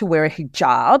mean I have to wear a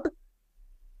hijab?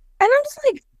 And I'm just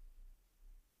like,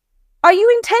 are you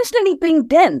intentionally being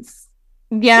dense?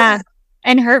 Yeah.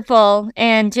 And hurtful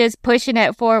and just pushing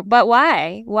it for, but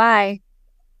why? Why?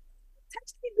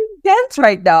 Intentionally being dense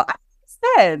right now. I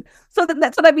understand. So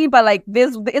that's what I mean by like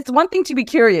this. It's one thing to be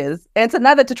curious, and it's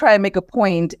another to try and make a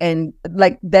point, and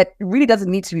like that really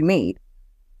doesn't need to be made.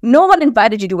 No one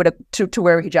invited you to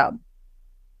wear a hijab.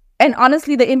 And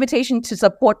honestly, the invitation to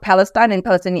support Palestine and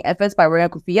Palestinian efforts by wearing a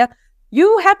kufiya,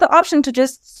 you have the option to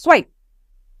just swipe.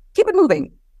 Keep it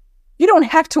moving. You don't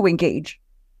have to engage.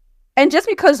 And just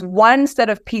because one set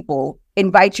of people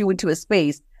invite you into a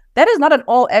space, that is not an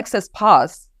all access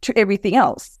pass to everything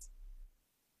else.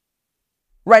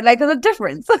 Right? Like, there's a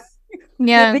difference.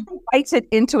 Yeah. You're being invited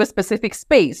into a specific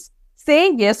space,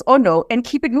 saying yes or no, and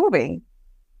keep it moving.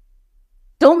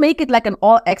 Don't make it like an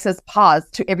all access pass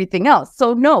to everything else.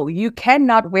 So no, you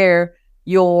cannot wear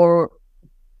your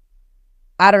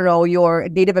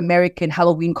Native American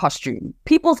Halloween costume.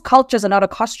 People's cultures are not a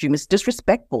costume. It's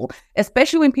disrespectful,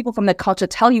 especially when people from that culture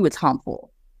tell you it's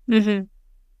harmful. Mm-hmm.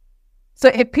 So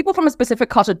if people from a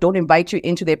specific culture don't invite you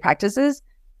into their practices,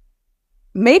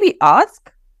 maybe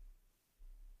ask.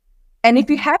 And if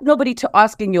you have nobody to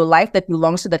ask in your life that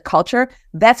belongs to that culture,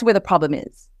 that's where the problem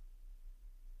is.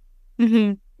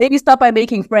 Mm-hmm. Maybe start by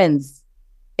making friends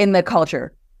in that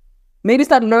culture. Maybe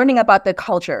start learning about that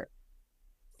culture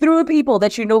through people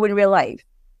that you know in real life.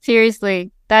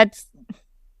 Seriously, that's...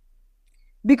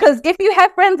 Because if you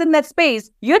have friends in that space,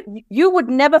 you would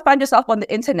never find yourself on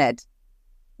the internet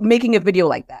making a video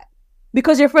like that.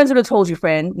 Because your friends would have told you,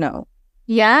 friend, no.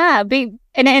 Yeah.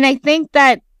 And I think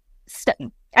that...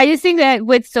 I just think that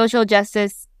with social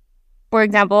justice, for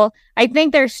example, I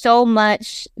think there's so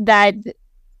much that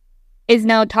is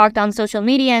now talked on social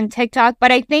media and TikTok,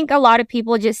 but I think a lot of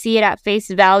people just see it at face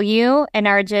value and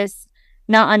are just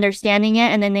not understanding it,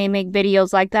 and then they make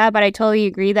videos like that. But I totally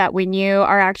agree that when you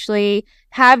are actually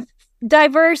have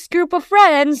diverse group of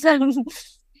friends,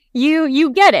 you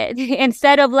get it,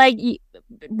 instead of like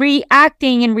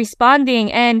reacting and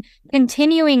responding and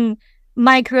continuing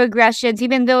microaggressions,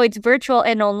 even though it's virtual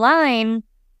and online,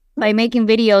 by making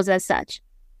videos as such.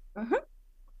 Mm-hmm.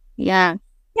 Yeah.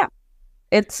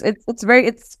 It's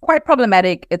quite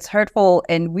problematic. It's hurtful,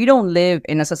 and we don't live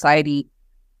in a society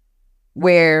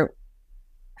where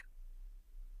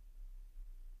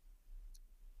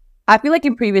I feel like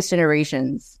in previous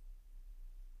generations,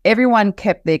 everyone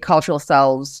kept their cultural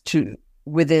selves to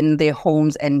within their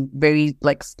homes and very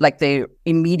like their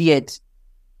immediate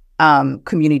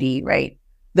community, right?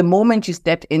 The moment you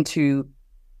stepped into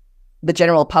the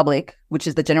general public, which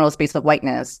is the general space of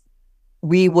whiteness,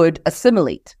 we would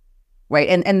assimilate, right?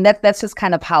 And that's just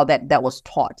kind of how that was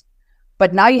taught.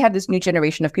 But now you have this new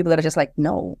generation of people that are just like,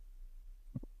 no,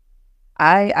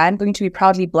 I'm going to be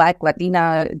proudly Black,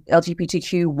 Latina,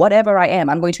 LGBTQ, whatever I am.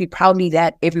 I'm going to be proudly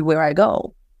that everywhere I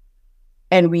go.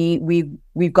 And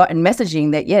we've gotten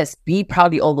messaging that, yes, be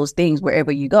proudly all those things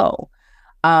wherever you go.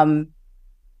 And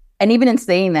even in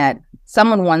saying that,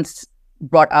 someone once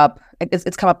brought up,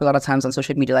 it's come up a lot of times on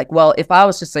social media, like, well, if I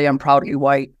was to say I'm proudly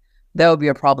white, that would be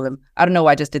a problem. I don't know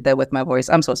why I just did that with my voice.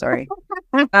 I'm so sorry.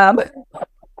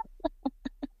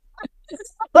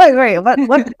 Wait, what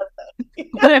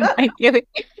What am I doing?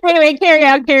 Anyway, carry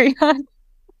on.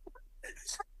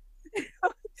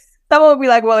 Someone would be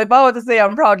like, well, if I were to say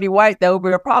I'm proudly white, that would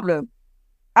be a problem.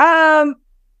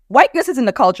 Whiteness is in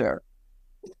the culture.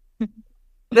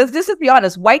 Let's just be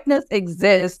honest. Whiteness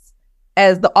exists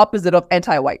as the opposite of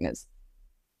anti-whiteness.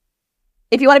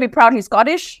 If you want to be proudly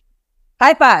Scottish,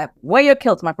 high five, wear your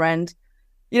kilts, my friend.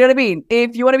 You know what I mean?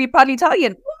 If you want to be proudly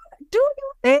Italian, do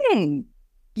your thing.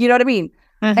 You know what I mean?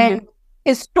 Mm-hmm. And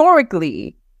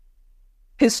historically,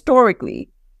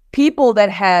 people that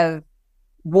have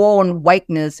worn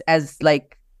whiteness as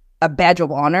like a badge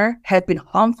of honor have been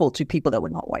harmful to people that were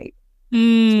not white.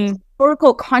 The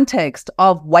historical context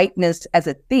of whiteness as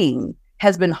a thing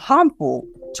has been harmful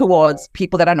towards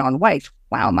people that are non-white.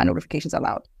 Wow, my notifications are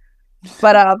loud.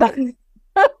 But but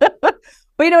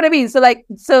you know what I mean?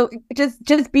 So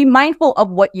just be mindful of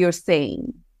what you're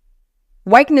saying.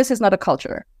 Whiteness is not a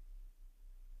culture.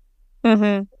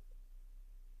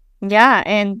 Mm-hmm. Yeah,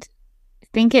 and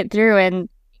think it through. And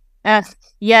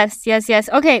yes.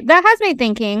 Okay, that has me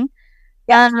thinking.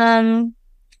 Yes.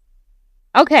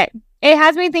 Okay, it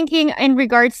has me thinking in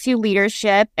regards to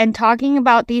leadership and talking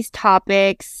about these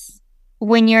topics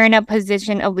when you're in a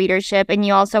position of leadership. And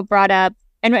you also brought up,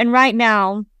 and right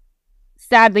now,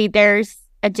 sadly, there's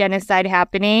a genocide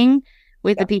happening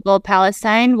with the people of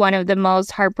Palestine. One of the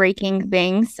most heartbreaking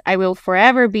things. I will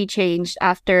forever be changed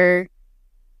after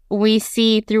we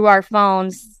see through our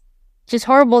phones just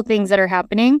horrible things that are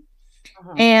happening.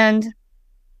 And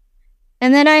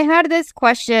then I had this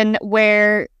question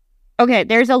where, okay,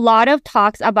 there's a lot of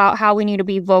talks about how we need to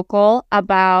be vocal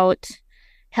about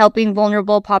helping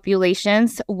vulnerable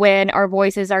populations when our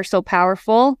voices are so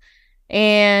powerful.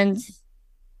 And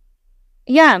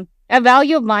yeah, a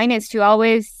value of mine is to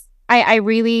always, I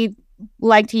really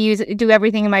like to do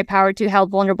everything in my power to help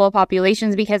vulnerable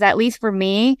populations, because at least for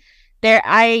me,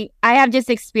 I have just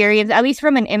experienced, at least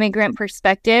from an immigrant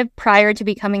perspective, prior to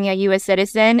becoming a U.S.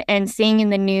 citizen and seeing in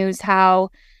the news how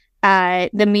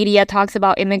the media talks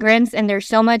about immigrants, and there's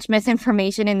so much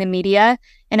misinformation in the media.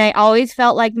 And I always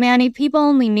felt like, man, if people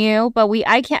only knew, but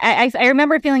I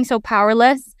remember feeling so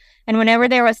powerless. And whenever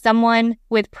there was someone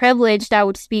with privilege that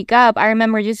would speak up, I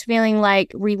remember just feeling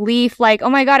like relief, like, oh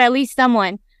my God, at least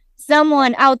someone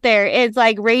out there is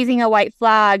like raising a white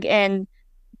flag and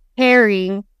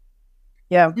caring.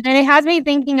 Yeah. And it has me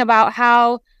thinking about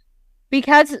how,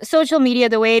 because social media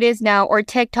the way it is now, or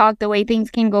TikTok the way things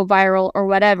can go viral or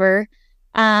whatever,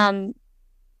 right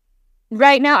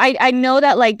now I know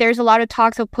that like there's a lot of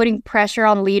talks of putting pressure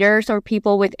on leaders or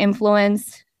people with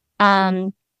influence,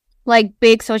 like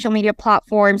big social media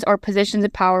platforms or positions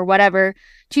of power, whatever,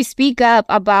 to speak up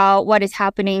about what is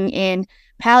happening in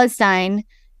Palestine.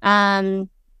 But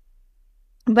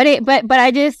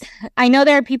I know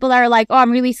there are people that are like, oh,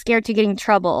 I'm really scared to get in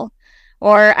trouble,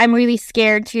 or I'm really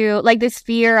scared to, like, this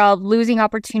fear of losing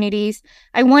opportunities.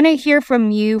 I want to hear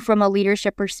from you from a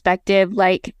leadership perspective,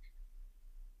 like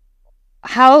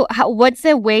how what's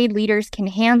the way leaders can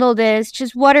handle this?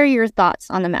 Just what are your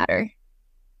thoughts on the matter?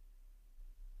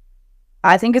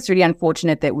 I think it's really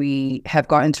unfortunate that we have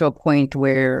gotten to a point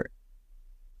where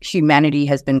humanity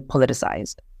has been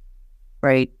politicized,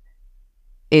 right?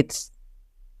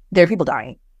 There are people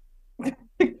dying.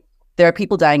 There are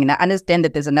people dying, and I understand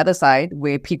that there's another side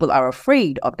where people are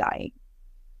afraid of dying.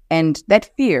 And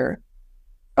that fear,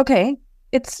 okay,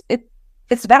 it's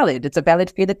valid. It's a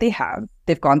valid fear that they have.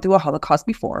 They've gone through a Holocaust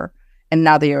before, and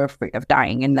now they are afraid of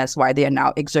dying, and that's why they are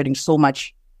now exerting so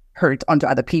much hurt onto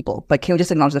other people. But can we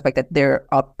just acknowledge the fact that there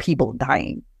are people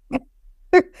dying?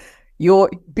 You're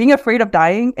being afraid of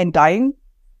dying and dying,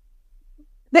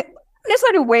 that's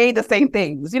not a way the same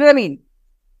things. You know what I mean?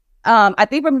 I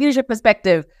think from leadership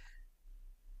perspective,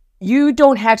 you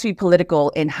don't have to be political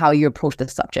in how you approach the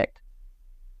subject,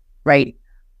 right?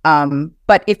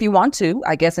 But if you want to,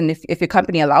 I guess, and if your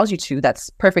company allows you to, that's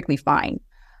perfectly fine.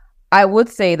 I would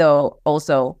say, though,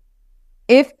 also,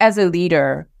 if as a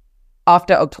leader,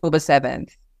 after October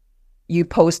 7th, you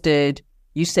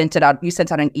sent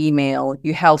out an email,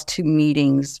 you held 2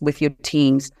 meetings with your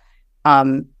teams,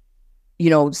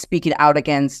 speaking out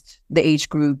against the age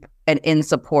group and in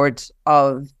support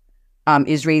of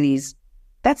Israelis,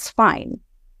 that's fine.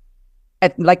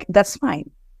 That's fine,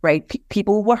 right?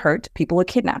 People were hurt, people were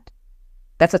kidnapped.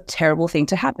 That's a terrible thing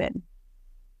to happen.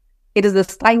 It is the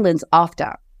silence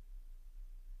after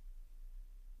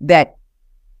that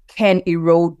can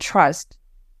erode trust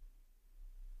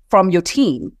from your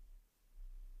team,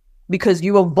 because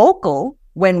you were vocal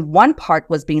when one part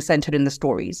was being centered in the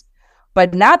stories.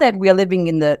 But now that we are living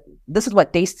in this is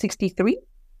what, day 63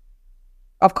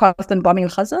 of constant bombing in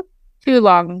Gaza? Too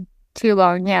long,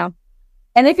 yeah.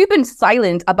 And if you've been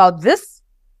silent about this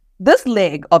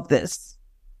leg of this,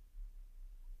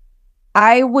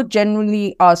 I would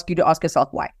genuinely ask you to ask yourself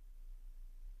why.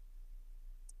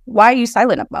 Why are you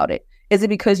silent about it? Is it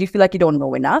because you feel like you don't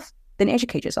know enough? Then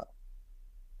educate yourself.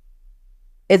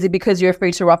 Is it because you're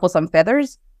afraid to ruffle some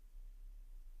feathers?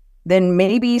 Then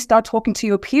maybe start talking to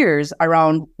your peers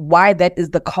around why that is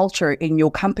the culture in your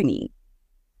company,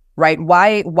 right?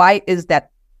 Why is that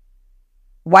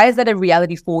a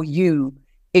reality for you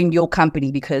in your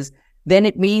company? Because then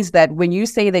it means that when you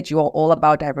say that you're all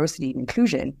about diversity and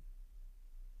inclusion,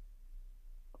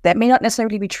 that may not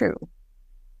necessarily be true.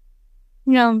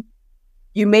 No.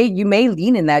 You may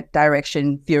lean in that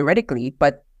direction theoretically,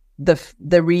 but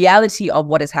the reality of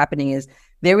what is happening is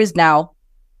there is now,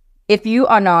 if you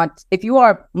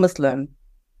are Muslim,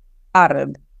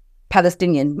 Arab,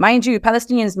 Palestinian, mind you,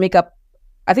 Palestinians make up,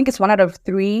 I think it's 1 out of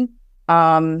 3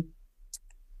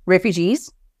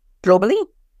 refugees globally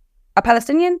are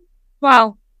Palestinian.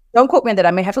 Wow. Don't quote me on that.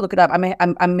 I may have to look it up.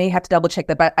 I may have to double check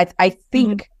that, but I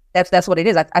think that's what it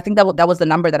is. I think that was the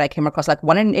number that I came across. Like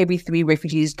 1 in every 3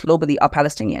 refugees globally are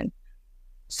Palestinian.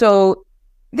 So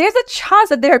there's a chance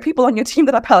that there are people on your team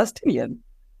that are Palestinian,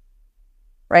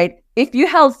 right? If you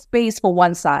held space for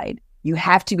one side, you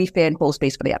have to be fair and hold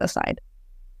space for the other side.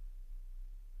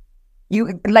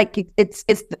 You like it's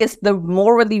the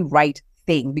morally right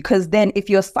thing, because then if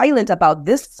you're silent about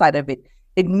this side of it,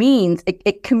 it means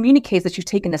it communicates that you've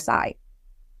taken a side.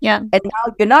 Yeah. And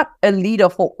now you're not a leader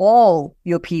for all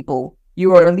your people.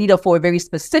 You are a leader for a very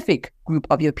specific group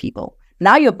of your people.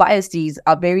 Now your biases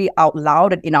are very out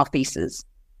loud and in our faces.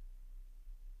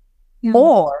 Yeah.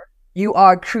 Or you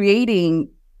are creating,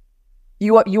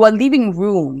 you are leaving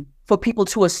room for people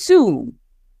to assume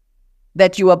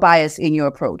that you are biased in your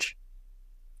approach.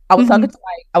 I was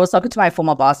talking to my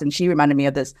former boss, and she reminded me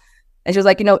of this. And she was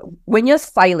like, you know, when you're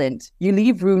silent, you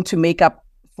leave room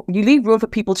for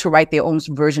people to write their own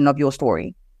version of your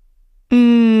story.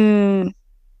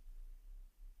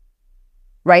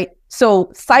 Right? So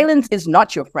silence is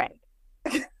not your friend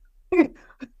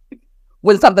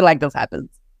when something like this happens.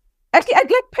 Actually,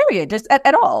 like, period, just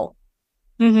at all.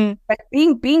 Like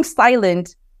being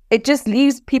silent, it just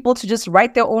leaves people to just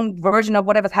write their own version of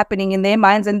whatever's happening in their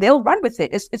minds, and they'll run with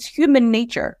it. It's human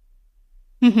nature.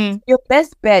 Your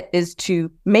best bet is to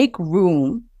make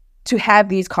room to have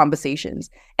these conversations.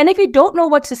 And if you don't know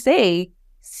what to say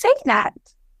that.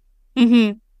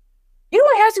 You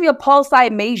don't have to be a Pol Sci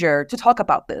major to talk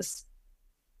about this.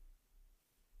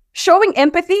 Showing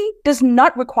empathy does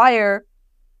not require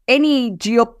any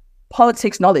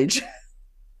geopolitics knowledge.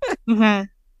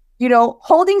 You know,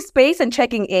 holding space and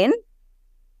checking in,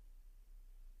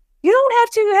 you don't have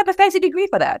to have a fancy degree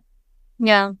for that.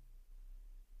 Yeah.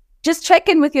 Just check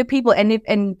in with your people.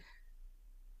 And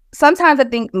sometimes I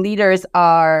think leaders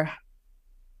are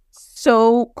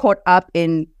so caught up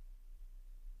in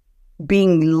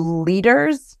being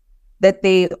leaders that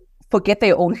they forget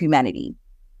their own humanity.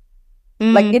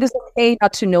 Like, it is okay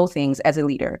not to know things as a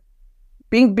leader.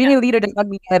 Being a leader does not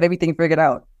mean you have everything figured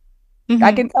out.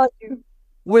 I can tell you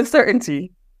with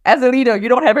certainty, as a leader, you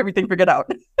don't have everything figured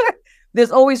out.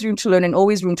 There's always room to learn and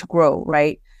always room to grow,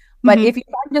 right? But if you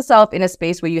find yourself in a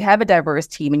space where you have a diverse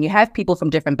team and you have people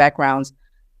from different backgrounds,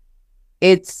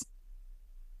 it's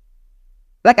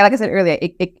like I said earlier,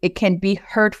 it can be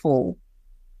hurtful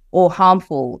or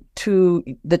harmful to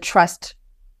the trust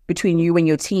between you and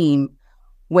your team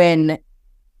when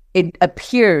it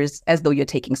appears as though you're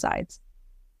taking sides.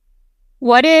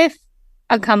 What if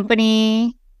a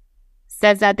company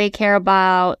says that they care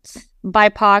about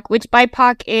BIPOC, which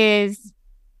BIPOC is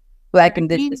Black,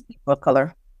 Indigenous people of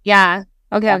color. Yeah.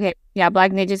 Okay. Yeah,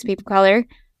 Black, Indigenous people of color.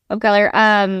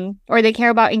 Or they care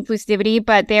about inclusivity,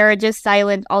 but they're just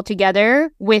silent altogether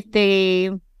with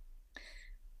the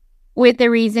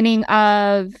reasoning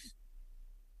of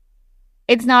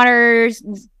it's not our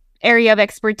area of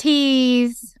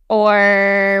expertise,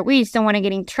 or we just don't want to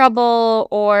get in trouble,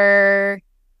 or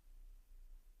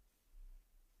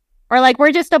like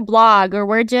we're just a blog, or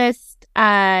we're just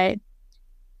anyway.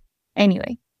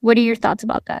 What are your thoughts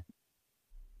about that?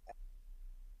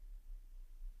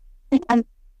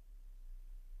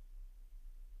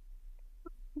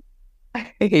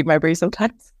 I hate my brain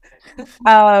sometimes.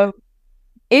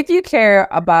 If you care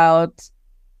about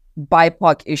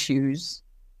BIPOC issues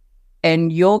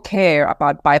and your care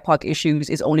about BIPOC issues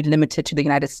is only limited to the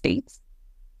United States,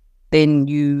 then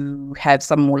you have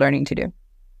some more learning to do.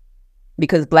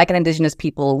 Because Black and Indigenous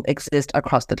people exist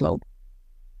across the globe.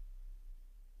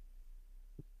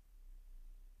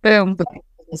 Boom. Black and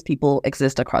Indigenous people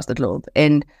exist across the globe.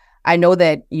 And I know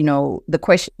that, you know, the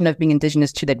question of being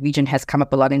Indigenous to that region has come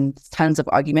up a lot in tons of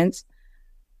arguments.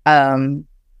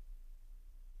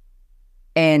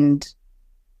 And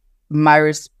my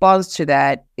response to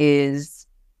that is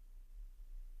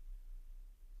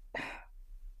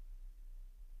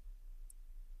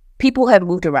people have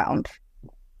moved around,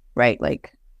 right?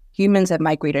 Like, humans have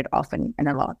migrated often and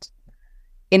a lot.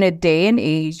 In a day and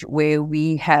age where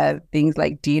we have things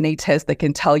like DNA tests that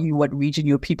can tell you what region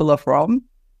your people are from,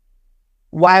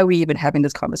 why are we even having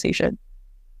this conversation?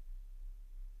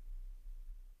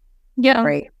 Yeah.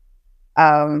 Right.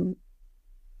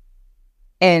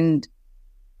 And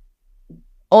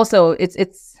also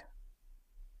it's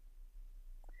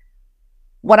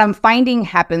what I'm finding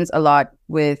happens a lot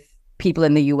with people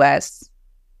in the US,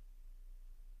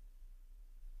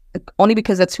 only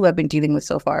because that's who I've been dealing with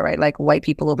so far, right? Like, white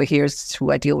people over here is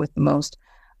who I deal with the most,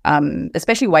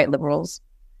 especially white liberals.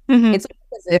 It's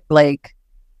as if, like,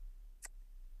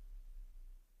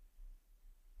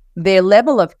 their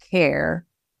level of care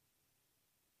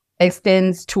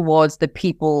extends towards the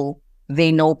people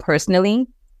they know personally,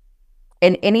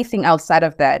 and anything outside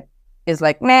of that is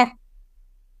like, meh.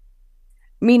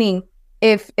 Meaning,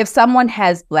 if someone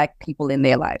has Black people in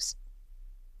their lives,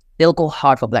 they'll go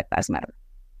hard for Black Lives Matter.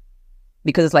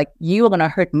 Because it's like, you are going to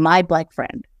hurt my Black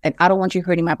friend, and I don't want you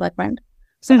hurting my Black friend.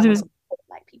 So I'm going to support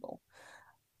Black people.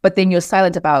 but then you're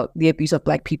silent about the abuse of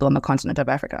Black people on the continent of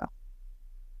Africa.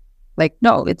 Like,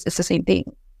 no, it's the same thing,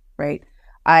 right?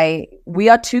 We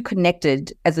are too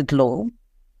connected as a globe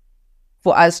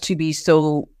for us to be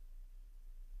so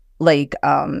like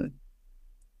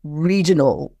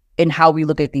regional in how we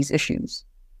look at these issues.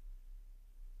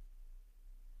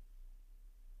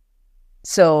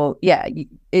 So yeah,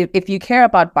 if you care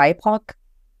about BIPOC,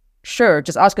 sure,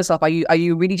 just ask yourself, are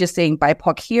you really just saying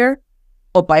BIPOC here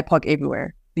or BIPOC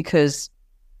everywhere? Because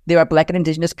there are Black and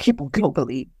Indigenous people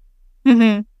globally.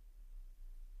 Mm-hmm.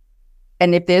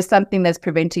 And if there's something that's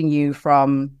preventing you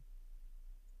from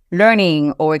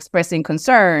learning or expressing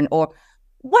concern or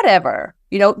whatever,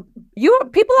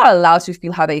 people are allowed to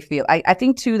feel how they feel. I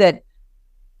think too that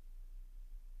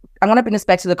I'm going to bring this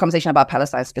back to the conversation about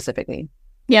Palestine specifically.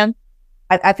 Yeah.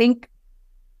 I think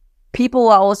people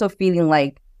are also feeling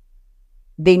like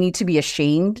they need to be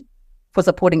ashamed for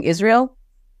supporting Israel.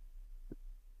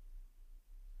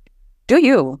 Do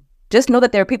you? Just know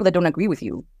that there are people that don't agree with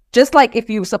you. Just like if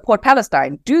you support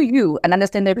Palestine, do you? And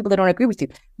understand there are people that don't agree with you.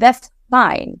 That's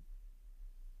fine.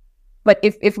 But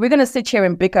if we're going to sit here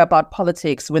and bicker about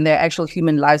politics when there are actual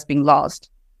human lives being lost,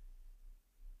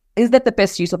 is that the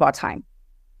best use of our time?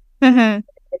 Mm-hmm.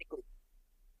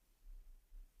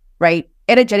 Right?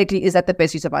 Energetically, is that the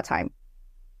best use of our time?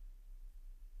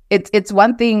 It's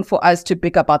one thing for us to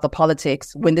bicker about the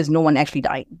politics when there's no one actually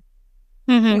dying.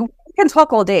 Mm-hmm. We can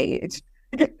talk all day.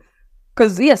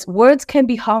 Because yes, words can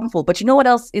be harmful, but you know what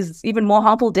else is even more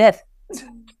harmful? Death.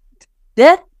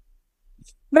 Death?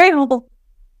 Very harmful.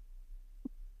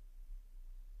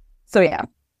 So yeah.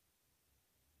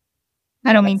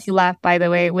 I don't mean to laugh, by the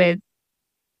way, because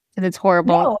it's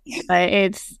horrible. No. But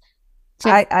it's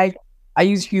just... I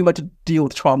use humor to deal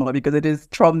with trauma because it is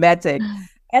traumatic.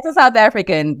 As a South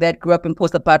African that grew up in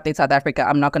post-apartheid South Africa,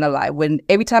 I'm not gonna lie.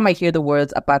 Every time I hear the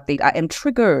words apartheid, I am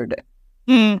triggered.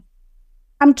 Mm.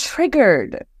 I'm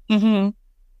triggered. Mm-hmm.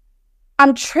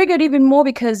 I'm triggered even more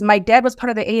because my dad was part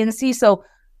of the ANC. So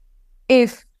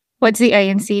what's the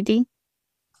ANC, D?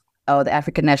 Oh, the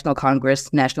African National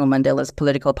Congress, National Mandela's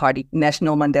political party,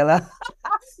 National Mandela,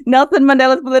 Nelson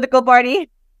Mandela's political party.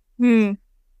 Mm.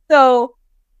 So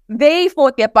they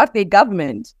fought the apartheid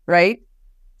government, right?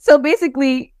 So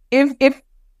basically, if the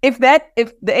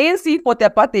ANC fought the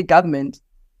apartheid government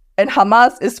and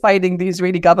Hamas is fighting the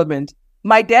Israeli government,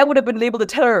 my dad would have been labeled a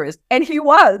terrorist, and he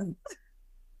was.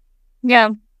 Yeah.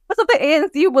 Because of the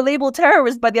ANC were labeled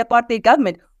terrorists by the apartheid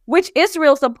government, which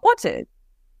Israel supported.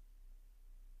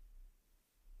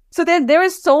 So then there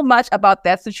is so much about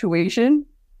that situation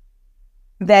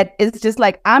that it's just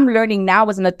like I'm learning now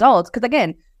as an adult. Because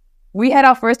again, we had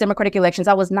our first democratic elections.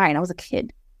 I was 9. I was a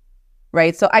kid,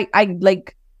 right? So I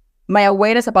like my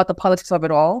awareness about the politics of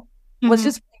it all was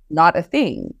just not a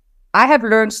thing. I have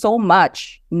learned so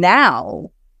much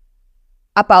now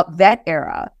about that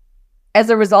era as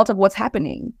a result of what's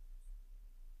happening.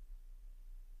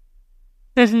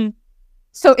 Mm-hmm.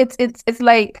 So it's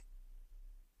like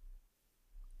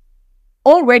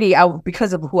already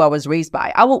because of who I was raised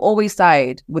by, I will always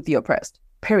side with the oppressed.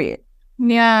 Period.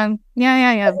 Yeah.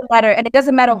 It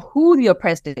doesn't matter who the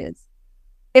oppressed is.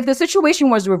 If the situation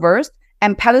was reversed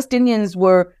and Palestinians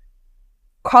were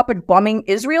carpet bombing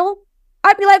Israel,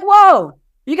 I'd be like, whoa,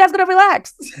 you guys gotta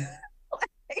relax.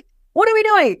 What are we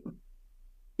doing?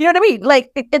 You know what I mean?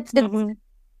 Like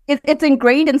it's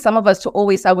ingrained in some of us to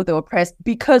always side with the oppressed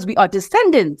because we are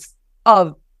descendants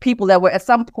of people that were at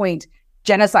some point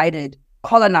genocided,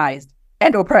 colonized,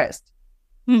 and oppressed.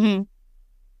 Mm-hmm.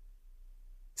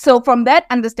 So from that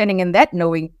understanding and that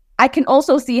knowing, I can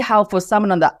also see how for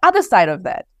someone on the other side of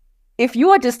that, if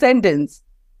you are descendants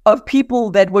of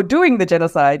people that were doing the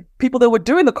genocide, people that were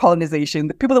doing the colonization,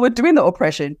 the people that were doing the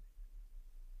oppression,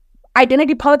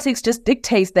 identity politics just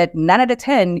dictates that 9 out of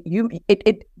 10,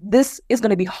 this is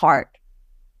going to be hard.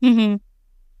 Mm-hmm.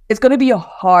 It's going to be a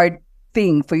hard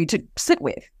thing for you to sit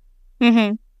with.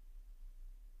 Mm-hmm.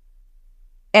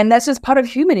 And that's just part of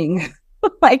humaning.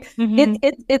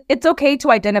 It's okay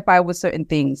to identify with certain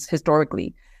things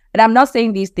historically. And I'm not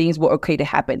saying these things were okay to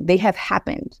happen. They have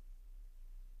happened.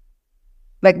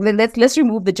 Like, let's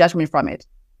remove the judgment from it.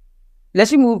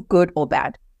 Let's remove good or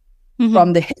bad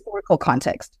from the historical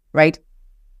context, right?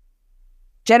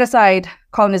 Genocide,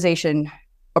 colonization,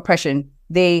 oppression,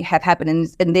 they have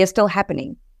happened and they're still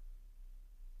happening.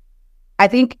 I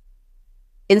think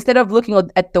instead of looking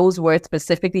at those words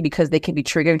specifically because they can be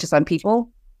triggering to some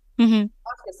people, ask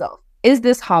yourself, is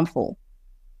this harmful?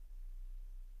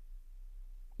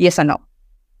 Yes or no?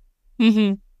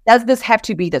 Mm-hmm. Does this have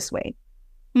to be this way?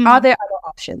 Mm-hmm. Are there other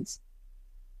options?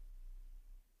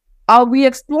 Are we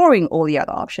exploring all the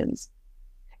other options?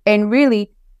 And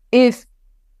really, if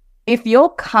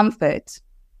your comfort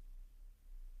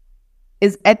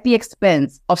is at the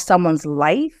expense of someone's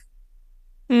life,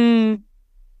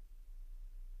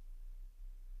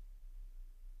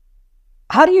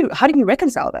 how do you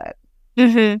reconcile that?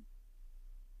 Mm-hmm.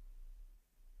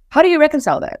 How do you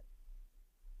reconcile that?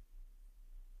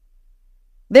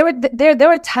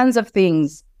 There are tons of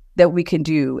things that we can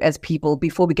do as people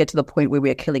before we get to the point where we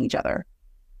are killing each other.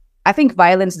 I think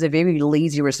violence is a very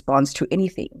lazy response to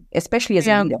anything, especially as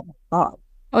a leader.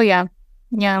 Oh yeah.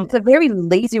 Yeah. It's a very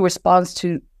lazy response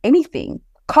to anything.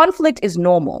 Conflict is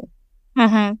normal.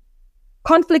 Mm-hmm.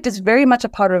 Conflict is very much a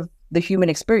part of the human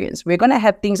experience. We're going to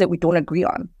have things that we don't agree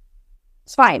on.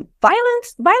 It's fine.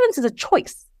 Violence is a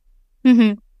choice.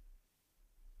 Mm-hmm.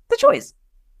 It's a choice.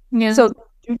 Yeah. So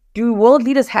do world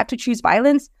leaders have to choose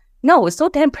violence? No, it's so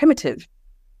damn primitive.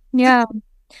 Yeah.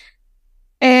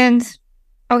 And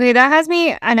okay, that has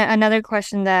me another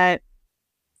question that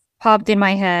popped in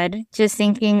my head, just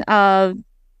thinking of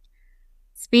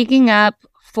speaking up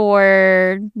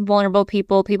for vulnerable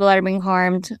people that are being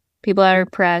harmed, people that are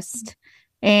oppressed.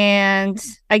 And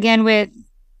again,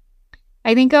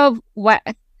 I think of what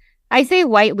I say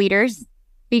white leaders,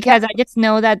 because I just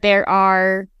know that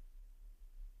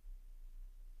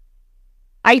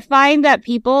I find that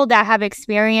people that have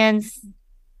experienced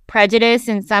prejudice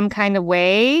in some kind of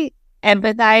way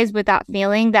empathize with that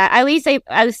feeling. That, at least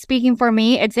speaking for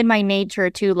me, it's in my nature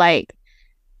to, like,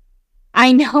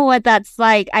 I know what that's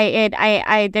like.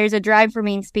 There's a drive for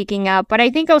me in speaking up, but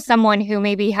I think of someone who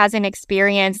maybe hasn't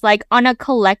experienced, like, on a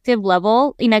collective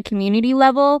level, in a community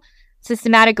level,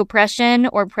 systematic oppression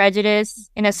or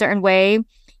prejudice in a certain way.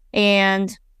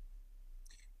 And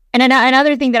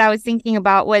another thing that I was thinking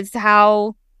about was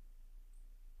how,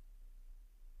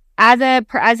 as a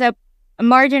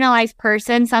marginalized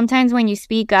person, sometimes when you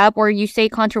speak up or you say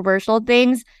controversial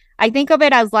things, I think of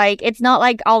it as, like, it's not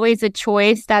like always a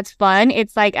choice that's fun.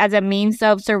 It's like as a means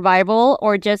of survival,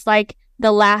 or just like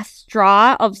the last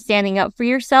straw of standing up for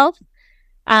yourself.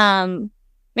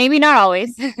 Maybe not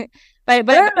always, but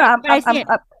I see it.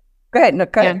 Go ahead. No,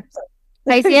 go ahead.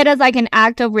 I see it as like an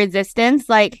act of resistance,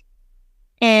 like,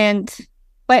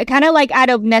 but kind of like out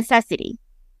of necessity.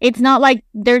 It's not like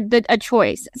they're a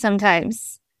choice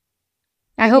sometimes.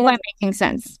 I hope I'm making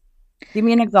sense. Give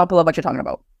me an example of what you're talking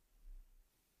about.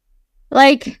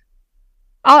 Like,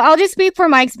 I'll just speak for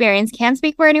my experience. Can't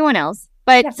speak for anyone else.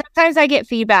 But sometimes I get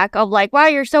feedback of, like, wow,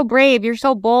 you're so brave. You're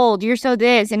so bold. You're so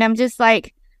this. And I'm just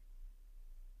like,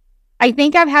 I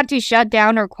think I've had to shut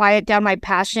down or quiet down my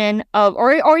passion of,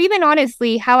 or even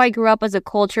honestly, how I grew up as a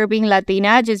culture, being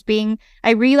Latina,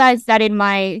 I realized that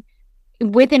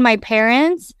within my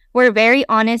parents, we're very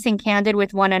honest and candid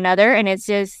with one another. And it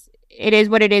is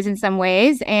what it is in some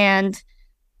ways. And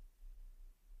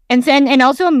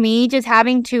also me just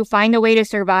having to find a way to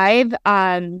survive.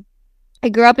 I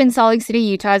grew up in Salt Lake City,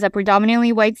 Utah, as a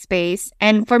predominantly white space.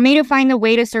 And for me to find a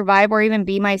way to survive or even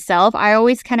be myself, I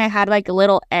always kind of had, like, a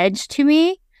little edge to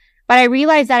me. But I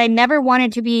realized that I never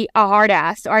wanted to be a hard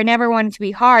ass, or I never wanted to be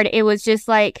hard. It was just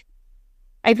like,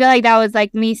 I feel like that was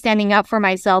like me standing up for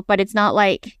myself, but it's not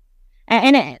like,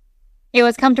 and it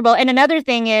was comfortable. And another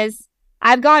thing is,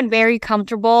 I've gotten very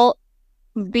comfortable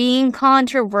being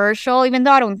controversial, even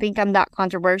though I don't think I'm that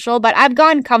controversial, but I've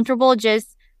gotten comfortable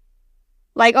just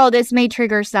like, oh, this may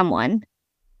trigger someone.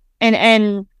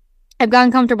 And I've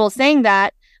gotten comfortable saying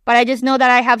that, but I just know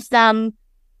that I have some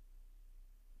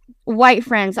white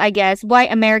friends, I guess,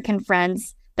 white American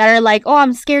friends that are like, oh,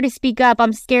 I'm scared to speak up.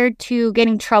 I'm scared to get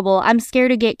in trouble. I'm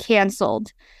scared to get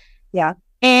canceled. Yeah.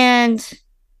 And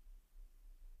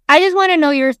I just want to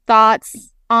know your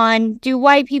thoughts on, do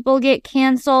white people get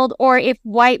canceled, or if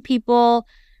white people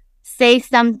say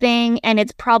something and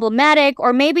it's problematic,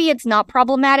 or maybe it's not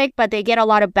problematic, but they get a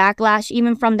lot of backlash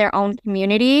even from their own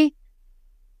community.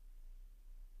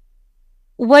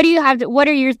 What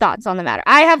are your thoughts on the matter?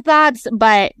 I have thoughts,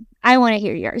 but I want to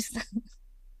hear yours.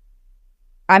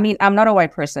 I mean, I'm not a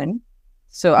white person,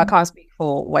 so I can't speak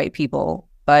for white people,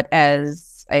 but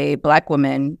as a Black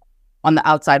woman on the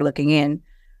outside looking in,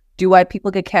 do white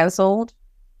people get canceled?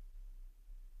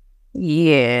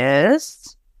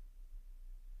 Yes.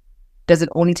 Does it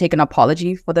only take an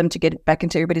apology for them to get back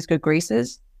into everybody's good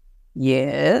graces?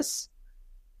 Yes.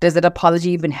 Does that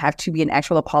apology even have to be an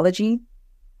actual apology?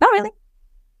 Not really.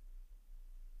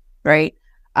 Right?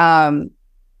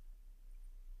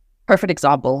 Perfect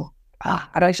example. I'm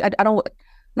not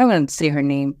going to say her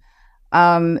name.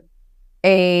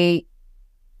 A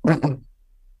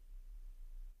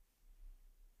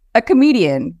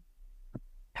comedian.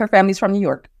 Her family's from New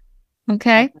York.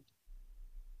 Okay.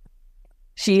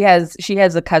 She has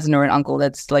a cousin or an uncle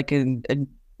that's like a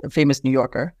a famous New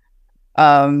Yorker.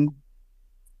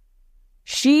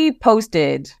 She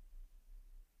posted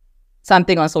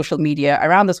something on social media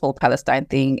around this whole Palestine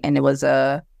thing, and it was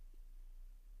a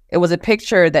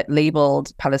picture that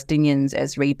labeled Palestinians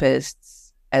as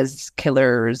rapists, as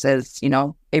killers, as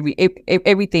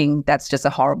everything that's just a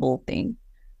horrible thing.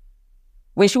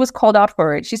 When she was called out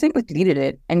for it, she simply deleted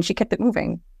it and she kept it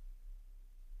moving,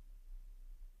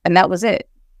 and that was it.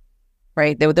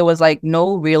 Right? There was like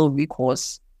no real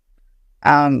recourse.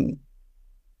 But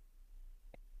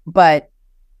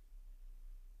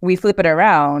we flip it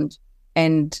around,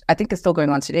 and I think it's still going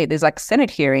on today. There's like Senate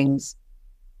hearings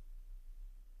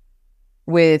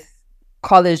with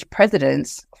college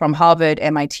presidents from Harvard,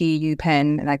 MIT,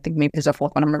 UPenn, and I think maybe there's a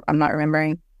fourth one I'm not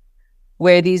remembering,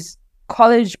 where these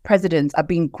college presidents are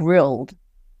being grilled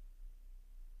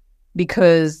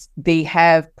because they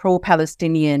have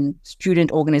pro-Palestinian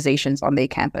student organizations on their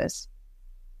campus.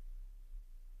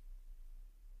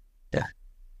 Yeah.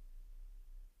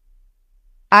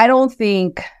 I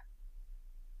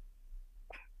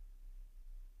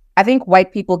think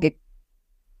white people get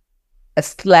a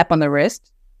slap on the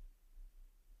wrist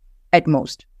at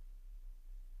most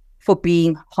for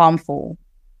being harmful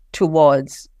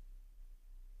towards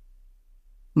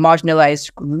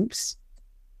marginalized groups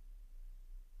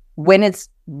when it's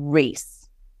race.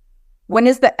 When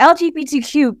it's the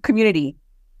LGBTQ community,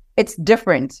 it's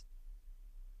different.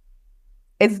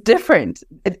 It's different.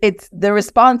 It's the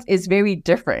response is very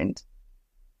different,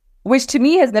 which to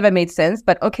me has never made sense.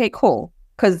 But okay, cool,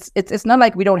 because it's not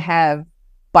like we don't have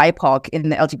BIPOC in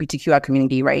the LGBTQI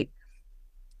community, right?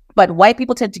 But white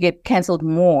people tend to get canceled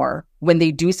more when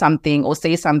they do something or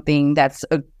say something that's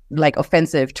like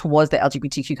offensive towards the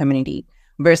LGBTQ community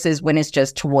versus when it's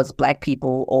just towards Black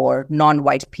people or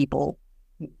non-white people,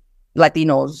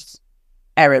 Latinos,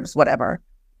 Arabs, whatever.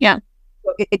 Yeah.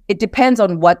 It depends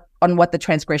on what the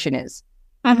transgression is.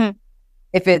 Mm-hmm.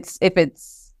 If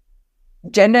it's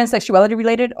gender and sexuality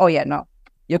related, oh yeah, no,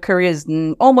 your career is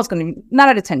almost going to 9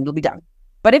 out of 10, you'll be done.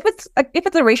 But if it's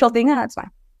a racial thing, that's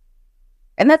fine.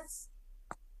 And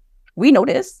we know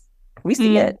this, we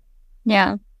see it.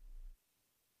 Yeah,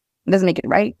 it doesn't make it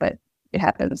right, but it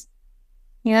happens.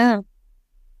 Yeah,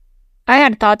 I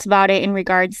had thoughts about it in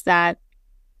regards that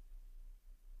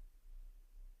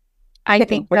I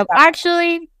think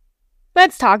actually,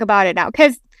 let's talk about it now,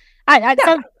 because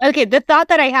okay, the thought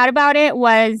that I had about it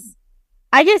was,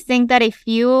 I just think that if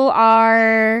you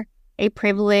are a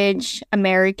privileged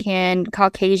American,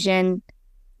 Caucasian,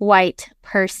 white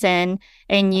person,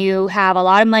 and you have a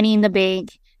lot of money in the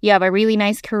bank, you have a really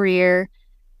nice career,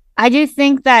 I just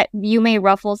think that you may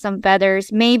ruffle some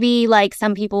feathers. Maybe like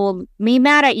some people will be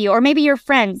mad at you, or maybe your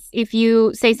friends if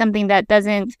you say something that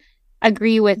doesn't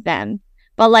agree with them.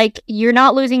 But like, you're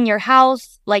not losing your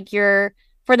house. Like, for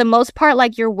the most part,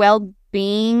 like your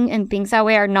well-being and things that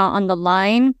way are not on the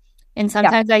line. And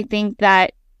sometimes I think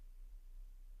that,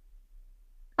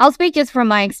 I'll speak just from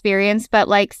my experience, but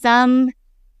like I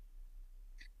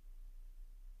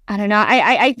don't know.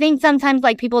 I think sometimes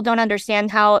like people don't understand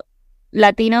how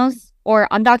Latinos or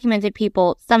undocumented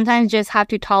people sometimes just have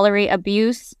to tolerate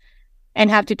abuse and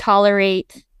have to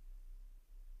tolerate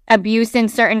abuse in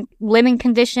certain living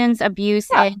conditions, abuse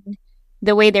in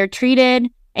the way they're treated,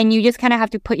 and you just kind of have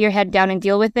to put your head down and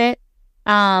deal with it.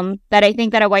 That I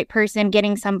think that a white person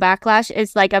getting some backlash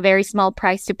is like a very small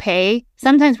price to pay.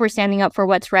 Sometimes we're standing up for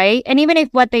what's right. And even if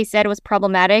what they said was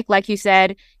problematic, like you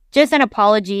said, just an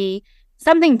apology,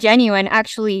 something genuine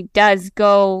actually does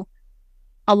go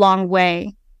a long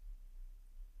way.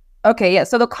 Okay, yeah.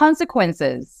 So the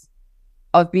consequences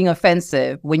of being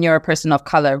offensive when you're a person of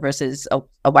color versus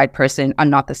a white person are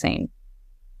not the same.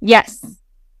 Yes.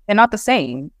 They're not the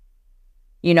same.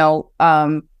 For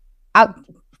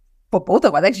both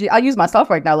of us, actually, I'll use myself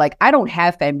right now. Like, I don't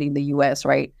have family in the US,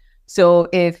 right? So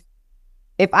if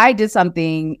I did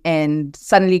something and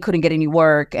suddenly couldn't get any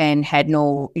work and had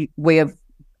no way of,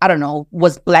 I don't know,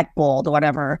 was blackballed or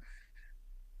whatever,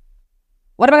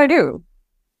 what am I gonna do?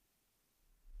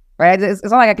 Right? It's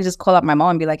not like I could just call up my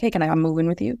mom and be like, hey, can I come move in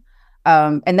with you?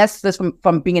 And that's just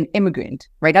from being an immigrant,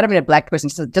 right? Not even a Black person,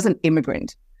 just an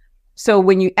immigrant. So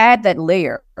when you add that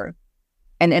layer,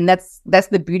 and that's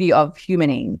the beauty of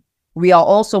humaning, we are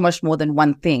all so much more than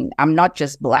one thing. I'm not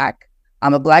just Black.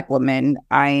 I'm a Black woman.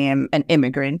 I am an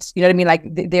immigrant. You know what I mean? Like,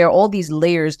 there are all these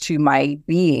layers to my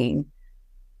being.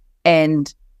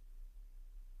 And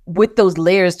with those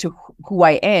layers to who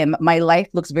I am, my life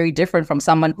looks very different from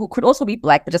someone who could also be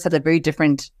Black, but just has a very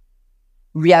different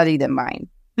reality than mine.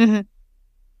 Mm-hmm.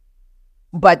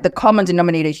 But the common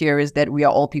denominator here is that we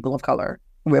are all people of color.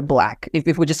 we're Black.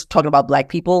 If we're just talking about Black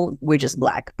people, we're just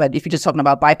Black. But if you're just talking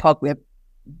about BIPOC, we're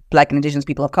Black and Indigenous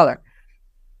people of color.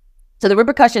 So the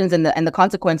repercussions and the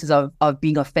consequences of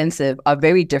being offensive are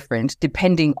very different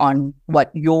depending on what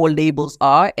your labels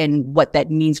are and what that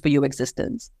means for your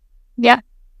existence. Yeah.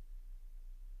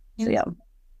 So yeah.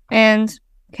 And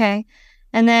okay.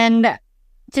 And then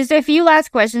just a few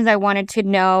last questions I wanted to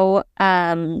know.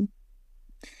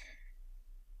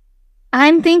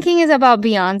 I'm thinking is about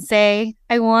Beyonce.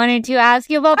 I wanted to ask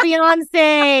you about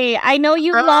Beyonce. I know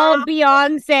you love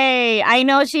Beyonce. I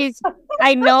know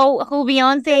who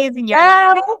Beyonce is in your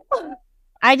life.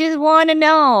 I just want to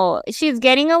know. She's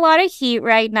getting a lot of heat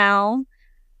right now.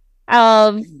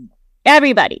 Of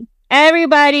everybody.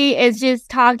 Everybody is just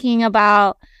talking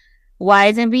about why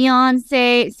isn't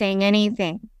Beyonce saying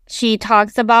anything? She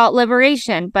talks about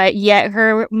liberation, but yet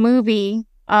her movie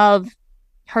of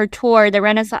her tour, the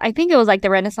Renaissance, I think it was like the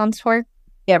Renaissance tour.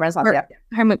 Yeah, Renaissance,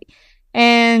 her movie.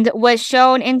 And was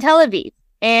shown in Tel Aviv.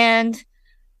 And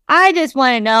I just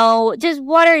want to know, just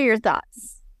what are your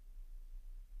thoughts?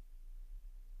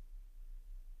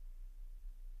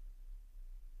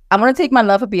 I'm going to take my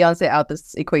love for Beyonce out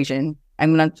this equation.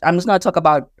 I'm just going to talk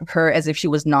about her as if she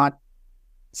was not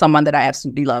someone that I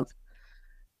absolutely love.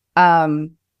 A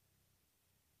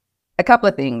couple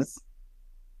of things.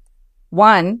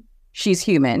 One, she's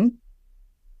human,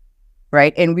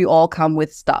 right? And we all come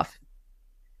with stuff.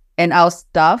 And our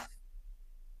stuff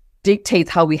dictates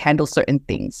how we handle certain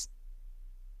things,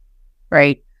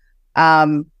 right?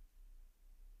 I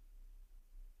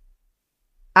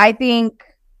think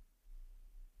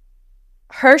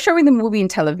her showing the movie in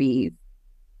Tel Aviv,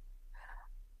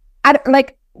 I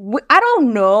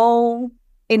don't know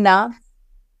enough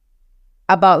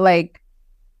about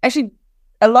actually,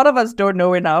 a lot of us don't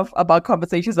know enough about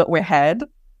conversations that were had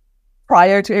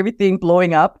prior to everything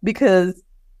blowing up, because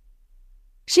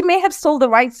she may have sold the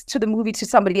rights to the movie to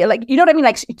somebody. You know what I mean?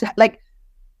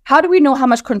 How do we know how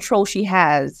much control she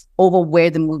has over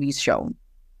where the movie's shown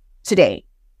today?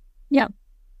 Yeah.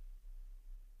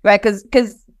 Right? Because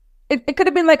it could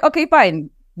have been okay, fine.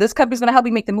 This company's going to help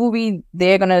me make the movie.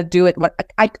 They're going to do it.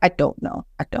 I don't know.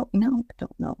 I don't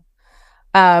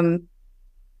know.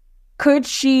 Could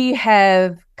she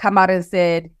have come out and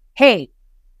said, hey,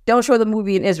 don't show the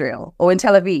movie in Israel or in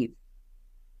Tel Aviv?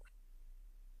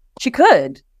 She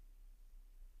could.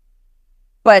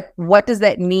 But what does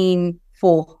that mean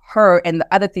for her and the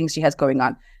other things she has going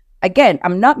on? Again,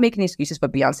 I'm not making excuses for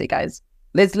Beyonce, guys.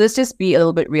 Let's just be a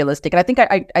little bit realistic. And I think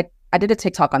I did a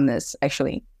TikTok on this,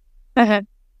 actually. Uh-huh.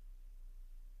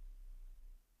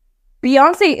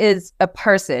 Beyonce is a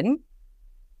person,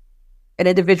 an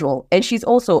individual, and she's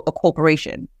also a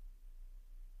corporation,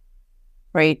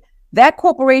 right? That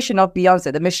corporation of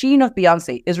Beyonce, the machine of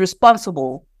Beyonce, is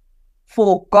responsible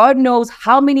for God knows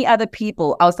how many other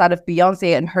people outside of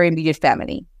Beyonce and her immediate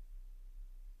family.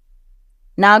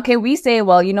 Now, can we say,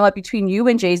 well, you know what, between you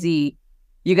and Jay-Z,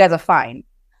 you guys are fine.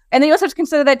 And then you also have to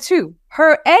consider that too.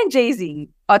 Her and Jay-Z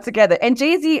are together. And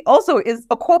Jay-Z also is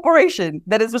a corporation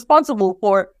that is responsible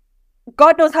for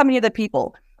God knows how many other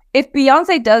people. If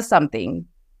Beyonce does something,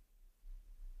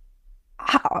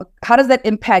 how does that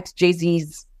impact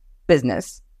Jay-Z's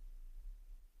business?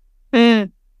 Because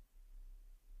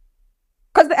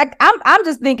I'm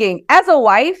just thinking, as a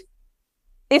wife,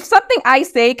 if something I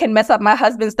say can mess up my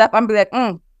husband's stuff, I'm be like,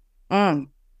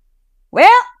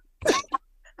 well,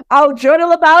 I'll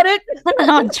journal about it.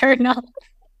 I'll journal.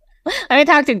 Let me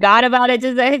talk to God about it.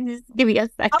 Just give me a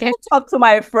second. I'll talk to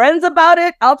my friends about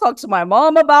it. I'll talk to my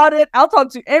mom about it. I'll talk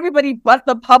to everybody but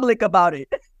the public about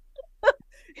it.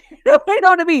 You know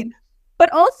what I mean?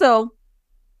 But also,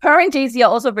 her and Jay-Z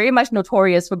are also very much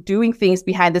notorious for doing things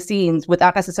behind the scenes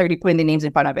without necessarily putting their names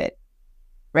in front of it.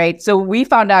 Right? So we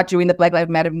found out during the Black Lives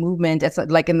Matter movement, it's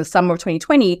like in the summer of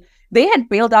 2020, they had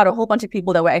bailed out a whole bunch of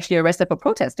people that were actually arrested for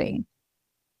protesting.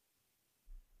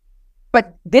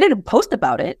 But they didn't post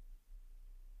about it.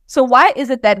 So why is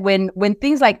it that when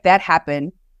things like that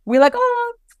happen, we're like,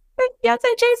 oh, Beyonce,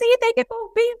 Jay-Z, thank you for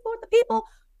being for the people.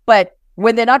 But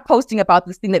when they're not posting about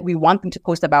this thing that we want them to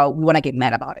post about, we want to get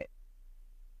mad about it.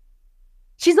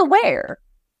 She's aware.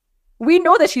 We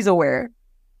know that she's aware.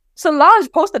 Solange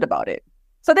posted about it.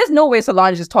 So there's no way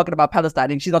Solange is talking about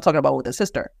Palestine and she's not talking about with her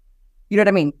sister. You know what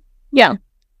I mean? Yeah.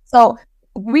 So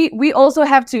we also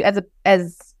have to,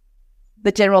 as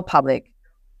the general public,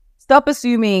 stop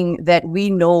assuming that we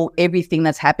know everything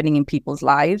that's happening in people's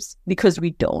lives, because we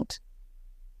don't.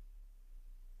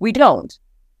 We don't.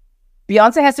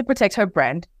 Beyonce has to protect her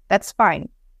brand. That's fine.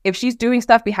 If she's doing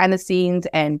stuff behind the scenes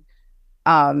and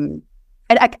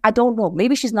And I don't know.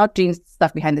 Maybe she's not doing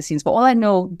stuff behind the scenes. For all I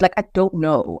know, like, I don't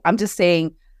know. I'm just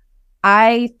saying,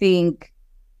 I think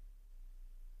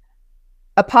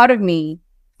a part of me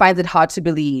finds it hard to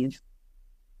believe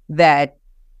that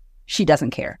she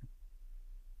doesn't care.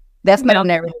 That's not a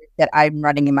narrative that I'm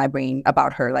running in my brain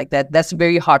about her. Like that's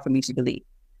very hard for me to believe.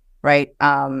 Right.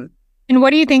 And what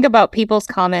do you think about people's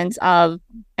comments of,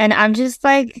 and I'm just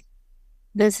like,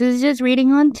 this is just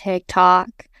reading on TikTok.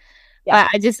 Yeah.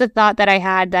 But I just the thought that I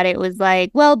had that it was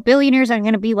like, well, billionaires are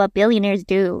going to be what billionaires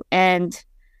do. And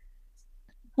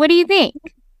what do you think?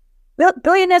 Well,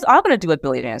 billionaires are going to do what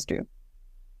billionaires do.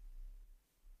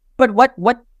 But what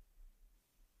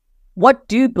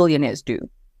do billionaires do?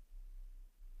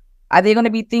 Are there going to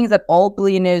be things that all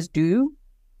billionaires do?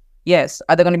 Yes.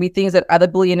 Are there going to be things that other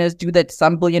billionaires do that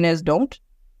some billionaires don't?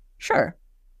 Sure.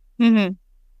 Mm-hmm.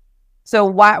 So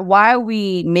why are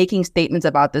we making statements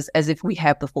about this as if we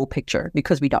have the full picture?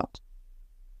 Because we don't.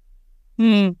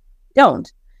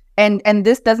 Don't. And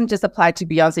this doesn't just apply to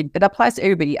Beyonce. It applies to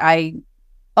everybody.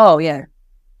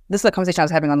 This is a conversation I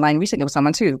was having online recently with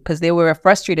someone too, because they were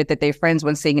frustrated that their friends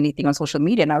weren't saying anything on social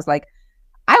media. And I was like,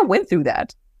 I went through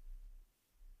that.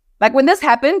 Like when this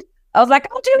happened, I was like,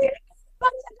 oh, Julie,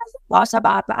 lost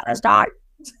about Palestine.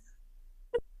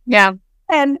 Yeah.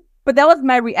 But that was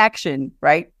my reaction,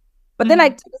 right? But then I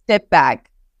took a step back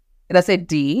and I said,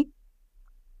 D,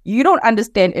 you don't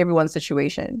understand everyone's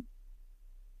situation.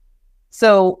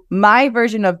 So my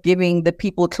version of giving the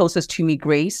people closest to me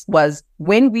grace was,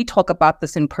 when we talk about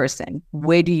this in person,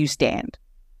 where do you stand?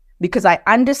 Because I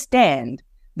understand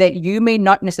that you may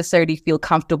not necessarily feel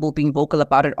comfortable being vocal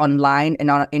about it online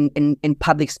and in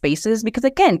public spaces, because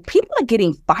again, people are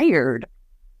getting fired.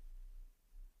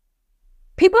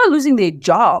 People are losing their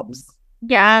jobs.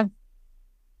 Yeah.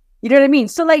 You know what I mean?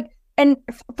 So like, and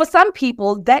for some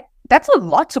people, that's a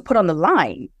lot to put on the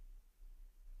line.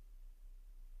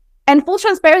 And full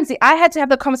transparency, I had to have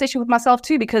the conversation with myself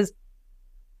too, because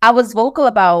I was vocal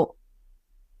about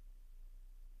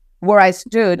where I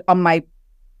stood on my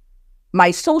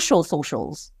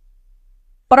socials.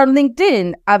 But on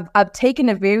LinkedIn, I've taken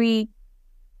a very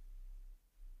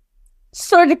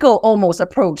surgical almost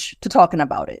approach to talking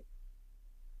about it.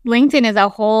 LinkedIn is a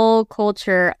whole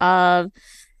culture of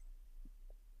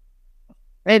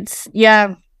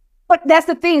yeah. But that's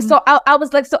the thing. So I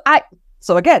was like,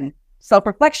 so again,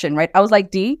 self-reflection, right? I was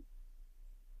like, D,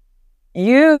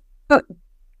 you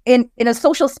in a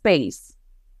social space,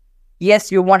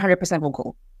 yes, you're 100%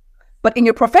 vocal. But in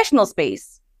your professional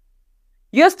space,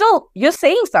 you're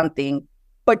saying something,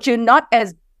 but you're not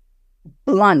as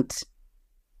blunt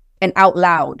and out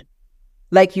loud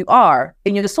like you are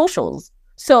in your socials.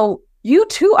 So you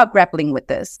too are grappling with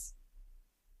this.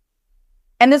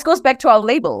 And this goes back to our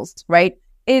labels, right?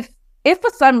 If for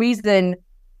some reason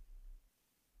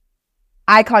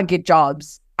I can't get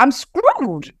jobs, I'm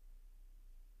screwed.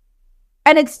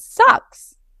 And it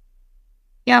sucks.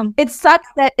 Yeah. It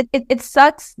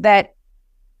sucks that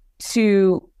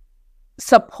to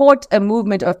support a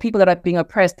movement of people that are being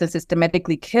oppressed and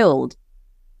systematically killed,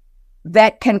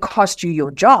 that can cost you your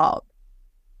job.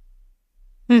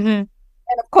 Mm-hmm.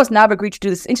 And of course, now I've agreed to do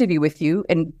this interview with you.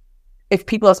 And if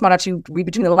people are smart enough to read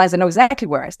between the lines, they know exactly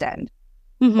where I stand.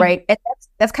 Mm-hmm. Right? And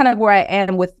that's kind of where I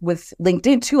am with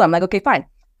LinkedIn too. I'm like, okay, fine.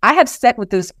 I have set with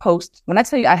this post. When I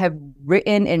tell you I have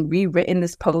written and rewritten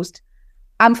this post,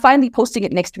 I'm finally posting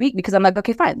it next week because I'm like,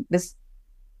 okay, fine.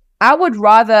 I would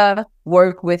rather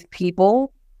work with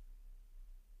people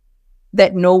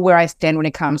that know where I stand when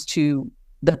it comes to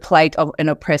the plight of an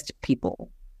oppressed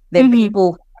people, that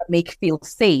people make feel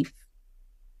safe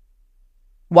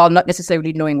while not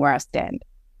necessarily knowing where I stand,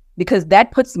 because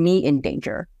that puts me in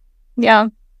danger. Yeah.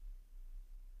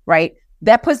 Right?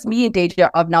 That puts me in danger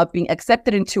of now being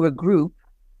accepted into a group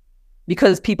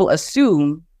because people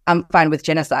assume I'm fine with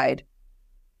genocide.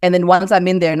 And then once I'm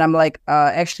in there and I'm like,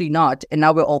 actually not. And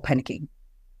now we're all panicking.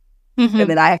 Mm-hmm. And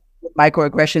then I have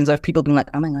microaggressions of people being like,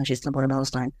 oh my gosh, she's supporting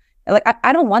Palestine. And like,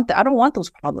 I don't want that. I don't want those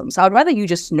problems. I would rather you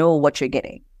just know what you're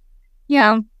getting.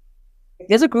 Yeah. If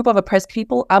there's a group of oppressed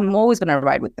people, I'm always going to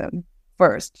ride with them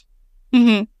first.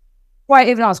 Mm-hmm. Before I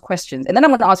even ask questions. And then I'm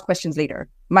going to ask questions later.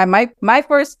 My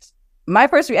first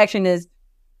reaction is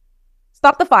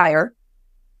stop the fire.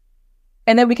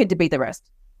 And then we can debate the rest.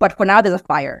 But for now, there's a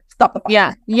fire. Stop the fire.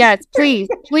 Yeah. Yes. Please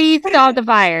stop the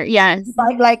fire. Yes.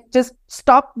 Like just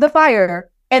stop the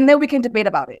fire, and then we can debate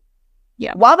about it.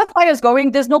 Yeah. While the fire is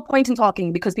going, there's no point in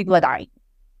talking because people are dying.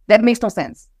 That makes no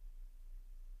sense.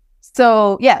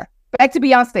 So yeah, back to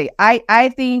Beyonce. I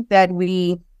think that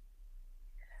we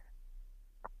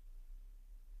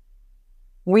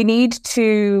need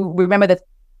to remember that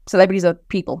celebrities are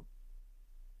people.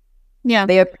 Yeah.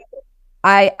 They are.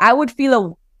 I would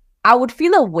feel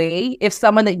a way if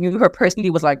someone that knew her personally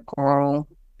was like, girl,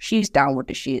 she's down with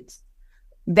the shits.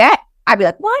 That I'd be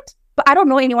like, what? But I don't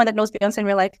know anyone that knows Beyonce in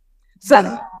real life. So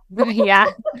Yeah.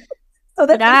 so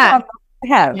that's Yeah. what I'm not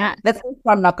gonna have. Yeah. That's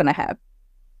what I'm not gonna have.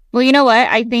 Well, you know what?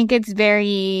 I think it's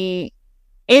a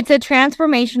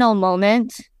transformational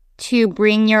moment to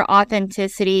bring your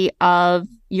authenticity of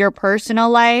your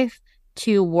personal life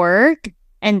to work.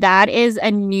 And that is a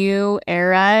new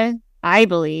era, I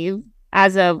believe,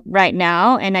 as of right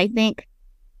now. And I think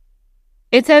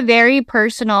it's a very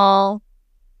personal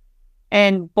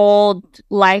and bold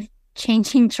life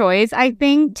changing choice, I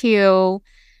think, Yeah.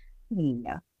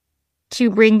 to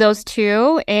bring those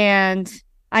two. And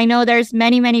I know there's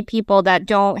many people that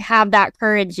don't have that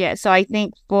courage yet. So I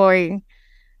think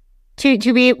to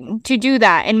do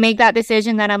that and make that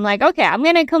decision, that I'm like, okay, I'm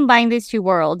gonna combine these two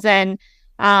worlds. And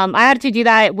I had to do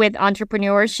that with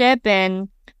entrepreneurship,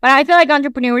 but I feel like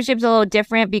entrepreneurship is a little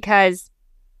different because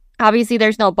obviously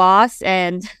there's no boss,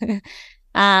 and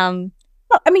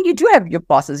Well, I mean, you do have your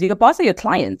bosses. Your boss are your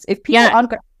clients. If people aren't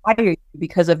going to hire you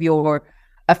because of your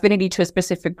affinity to a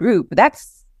specific group,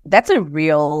 that's a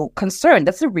real concern.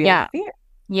 That's a real fear.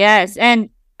 Yes, and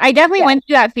I definitely went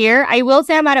through that fear. I will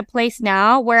say I'm at a place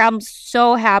now where I'm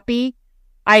so happy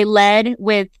I led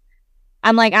with.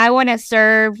 I'm like, I want to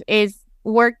serve is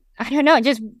work. I don't know.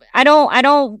 Just I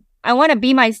want to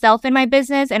be myself in my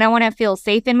business, and I want to feel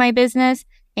safe in my business.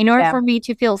 In order for me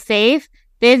to feel safe,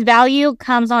 this value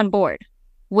comes on board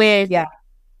with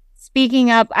speaking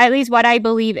up, at least what I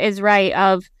believe is right,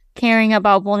 of caring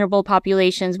about vulnerable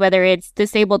populations, whether it's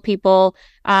disabled people,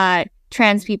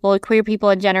 trans people, queer people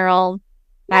in general,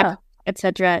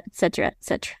 etc., etc.,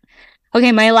 etc.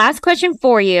 Okay, my last question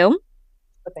for you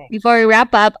before we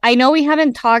wrap up. I know we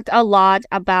haven't talked a lot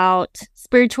about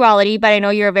spirituality, but I know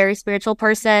you're a very spiritual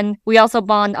person. We also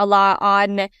bond a lot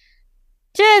on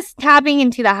just tapping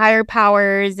into the higher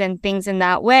powers and things in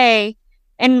that way.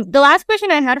 And the last question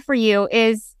I had for you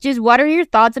is just, what are your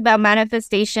thoughts about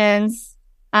manifestations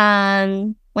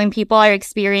when people are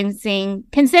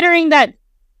considering that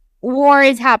war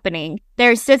is happening,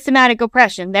 there's systematic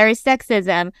oppression, there is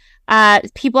sexism,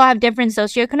 people have different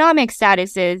socioeconomic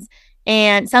statuses,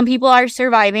 and some people are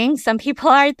surviving, some people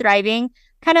are thriving,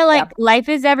 kind of like life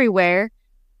is everywhere.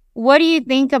 What do you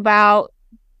think about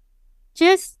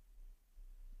just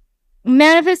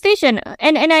manifestation?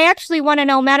 And I actually want to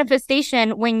know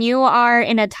manifestation when you are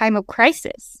in a time of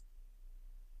crisis.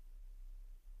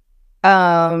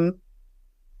 So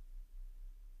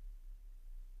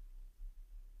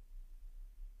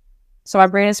my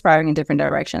brain is spiraling in different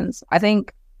directions. I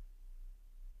think,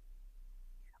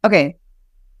 okay,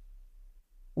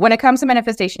 when it comes to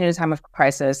manifestation in a time of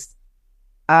crisis,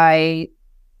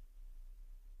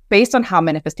 based on how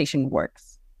manifestation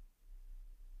works,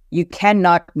 you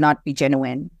cannot not be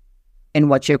genuine in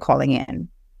what you're calling in,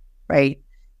 right?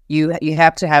 You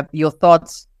have to have your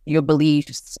thoughts, your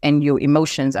beliefs, and your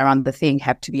emotions around the thing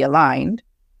have to be aligned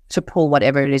to pull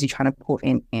whatever it is you're trying to pull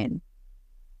in.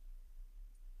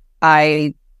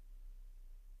 I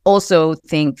also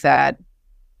think that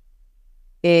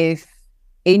if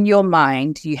in your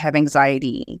mind you have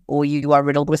anxiety or you are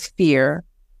riddled with fear,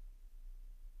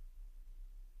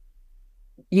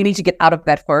 you need to get out of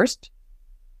that first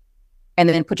and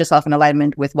then put yourself in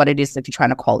alignment with what it is that you're trying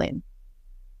to call in,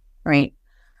 right?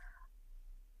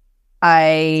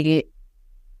 I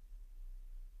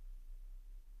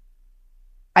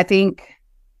think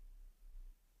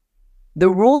the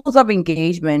rules of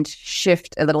engagement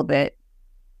shift a little bit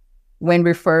when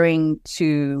referring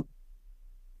to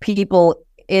people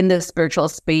in the spiritual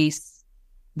space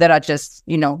that are just,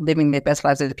 living their best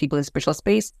lives as people in spiritual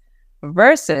space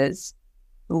versus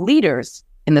leaders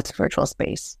in the spiritual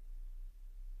space.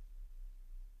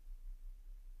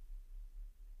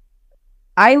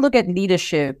 I look at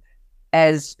leadership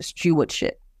as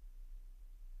stewardship,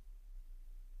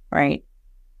 right?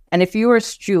 And if you're a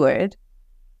steward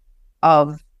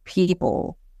of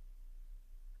people,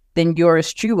 then you're a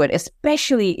steward,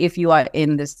 especially if you are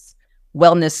in this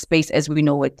wellness space as we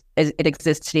know it, as it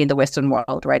exists today in the Western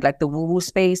world, right? Like the woo-woo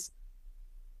space.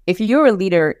 If you're a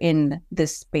leader in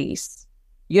this space,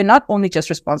 you're not only just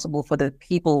responsible for the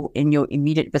people in your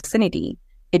immediate vicinity,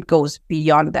 it goes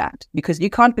beyond that, because you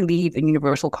can't believe in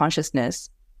universal consciousness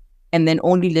and then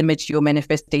only limit your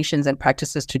manifestations and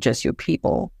practices to just your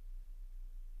people.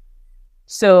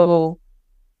 So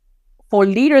for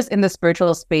leaders in the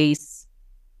spiritual space,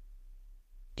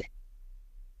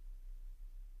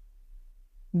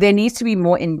 there needs to be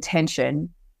more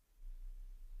intention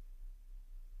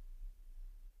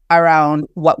around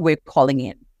what we're calling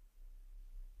in.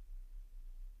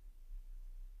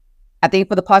 I think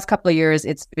for the past couple of years,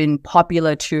 it's been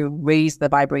popular to raise the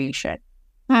vibration.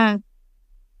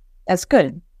 That's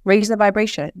good. Raise the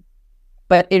vibration.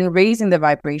 But in raising the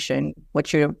vibration,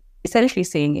 what you're essentially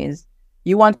saying is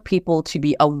you want people to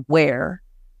be aware,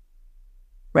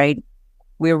 right?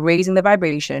 We're raising the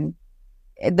vibration.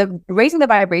 The raising the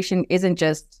vibration isn't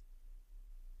just,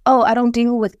 oh, I don't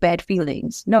deal with bad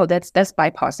feelings. No, that's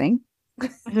bypassing.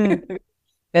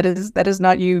 That is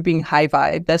not you being high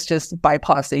vibe. That's just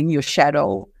bypassing your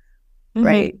shadow,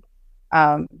 right?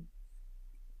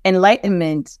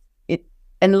 Enlightenment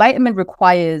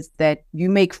requires that you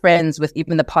make friends with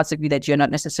even the parts of you that you're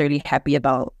not necessarily happy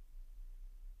about,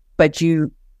 but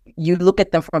you look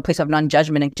at them from a place of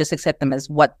non-judgment and just accept them as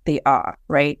what they are,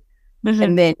 right?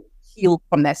 And then heal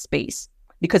from that space.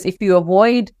 Because if you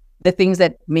avoid the things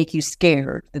that make you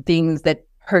scared, the things that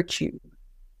hurt you,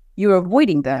 you're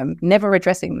avoiding them, never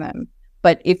addressing them.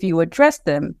 But if you address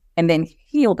them and then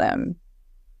heal them,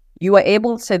 you are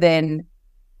able to then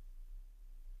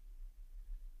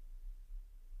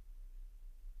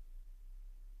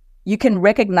you can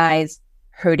recognize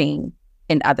hurting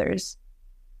in others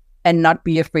and not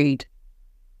be afraid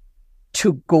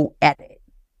to go at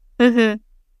it.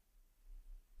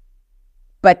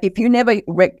 But if you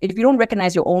if you don't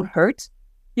recognize your own hurt,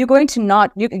 you're going to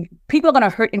people are going to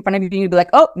hurt in front of you and you'll be like,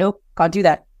 oh, no, can't do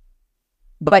that.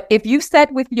 But if you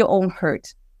sat with your own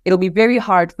hurt, it'll be very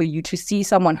hard for you to see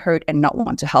someone hurt and not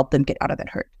want to help them get out of that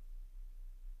hurt.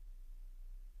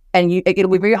 And it'll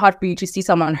be very hard for you to see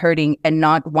someone hurting and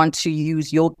not want to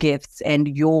use your gifts and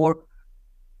your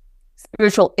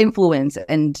spiritual influence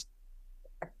and,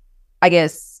 I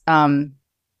guess, not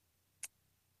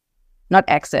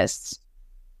access.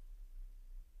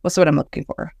 What's the word I'm looking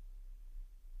for?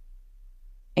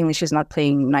 English is not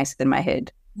playing nice in my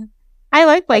head. I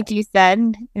like you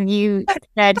said. You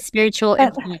said spiritual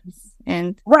influence,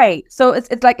 and right. So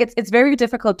it's very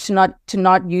difficult to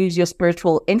not use your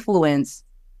spiritual influence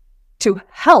to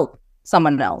help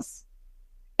someone else.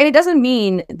 And it doesn't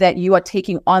mean that you are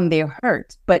taking on their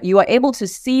hurt, but you are able to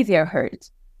see their hurt.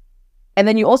 And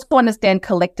then you also understand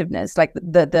collectiveness, like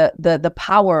the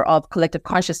power of collective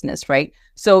consciousness, right?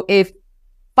 So if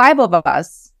 5 of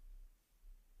us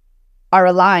are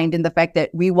aligned in the fact that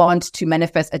we want to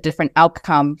manifest a different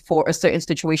outcome for a certain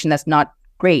situation that's not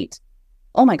great,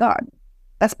 oh my God,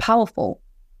 that's powerful.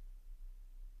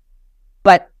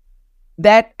 But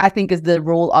that, I think, is the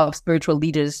role of spiritual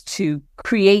leaders, to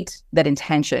create that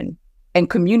intention and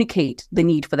communicate the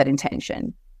need for that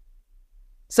intention.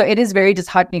 So it is very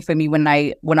disheartening for me when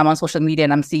I'm on social media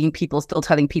and I'm seeing people still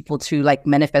telling people to like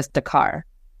manifest a car.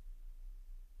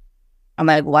 I'm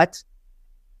like, what?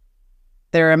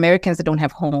 There are Americans that don't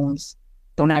have homes,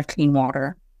 don't have clean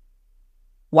water.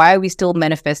 Why are we still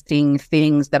manifesting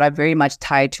things that are very much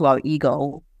tied to our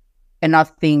ego and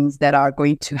not things that are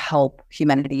going to help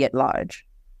humanity at large?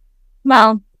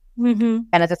 Well, and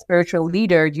as a spiritual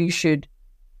leader, you should,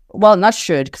 well, not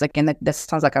should, because again, that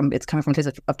sounds like it's coming from a place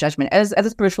of judgment. As a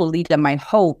spiritual leader, my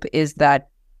hope is that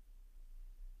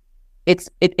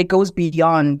it goes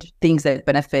beyond things that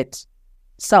benefit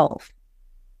self.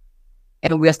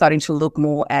 And we are starting to look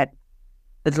more at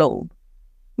the globe.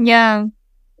 Yeah.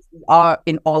 We are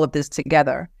in all of this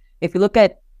together. If you look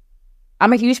at,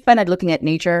 I'm a huge fan of looking at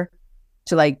nature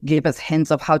to like give us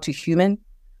hints of how to human.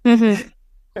 Working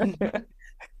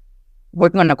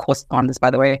on a course on this, by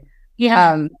the way.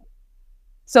 Yeah.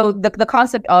 So the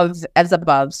concept of as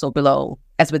above, so below,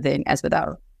 as within, as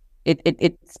without,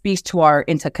 it speaks to our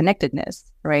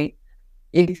interconnectedness, right?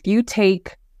 If you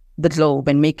take the globe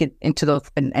and make it into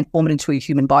and form it into a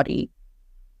human body,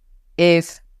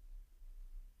 if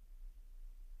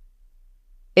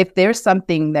there's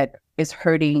something that is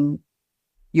hurting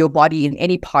your body in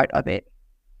any part of it,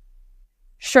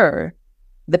 sure,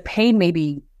 the pain may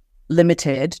be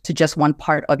limited to just one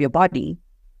part of your body,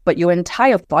 but your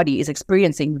entire body is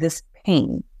experiencing this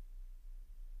pain,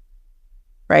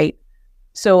 right?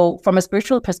 So from a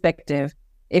spiritual perspective,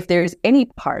 if there's any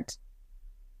part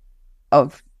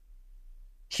of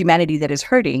humanity that is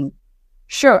hurting,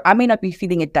 sure, I may not be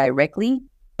feeling it directly,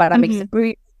 but I'm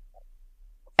experiencing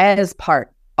as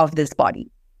part of this body.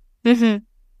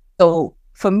 So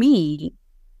for me,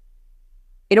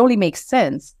 it only makes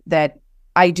sense that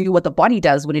I do what the body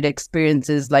does when it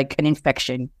experiences like an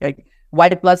infection. Like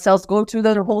white blood cells go through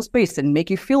the whole space and make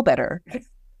you feel better.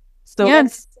 So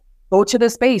let's go to the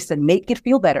space and make it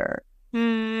feel better.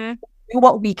 Do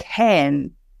what we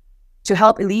can to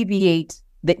help alleviate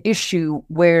the issue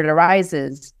where it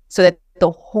arises so that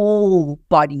the whole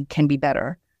body can be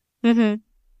better.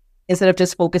 Instead of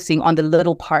just focusing on the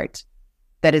little part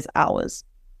that is ours.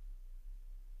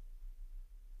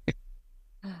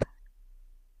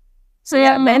 So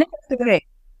yeah, manifest away.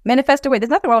 Manifest away. There's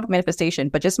nothing wrong with manifestation,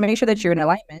 but just make sure that you're in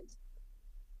alignment.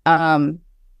 And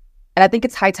I think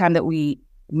it's high time that we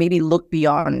maybe look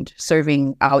beyond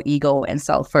serving our ego and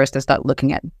self first and start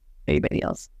looking at everybody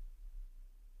else.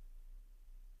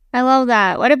 I love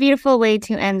that. What a beautiful way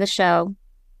to end the show.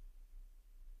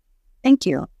 Thank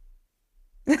you.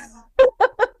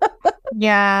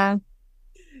 Yeah.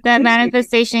 That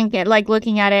manifestation, like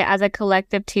looking at it as a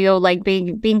collective too, like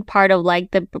being part of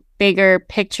like the bigger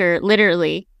picture,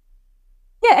 literally.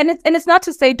 Yeah, and it's not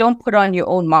to say don't put on your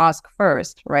own mask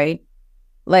first, right?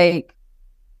 Like,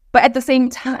 but at the same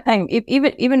time,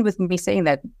 even with me saying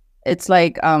that, it's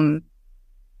like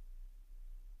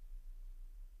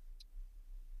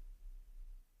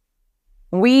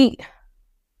we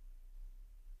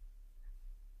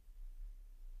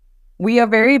are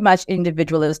very much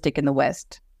individualistic in the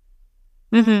West.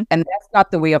 Mm-hmm. And that's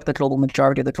not the way of the global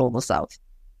majority of the global South.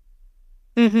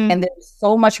 Mm-hmm. And there's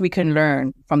so much we can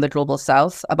learn from the global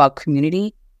South about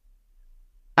community.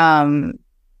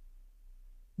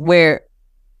 Where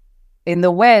in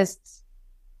the West,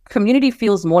 community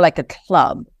feels more like a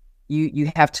club you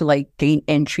have to like gain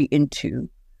entry into,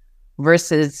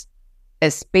 versus a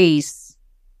space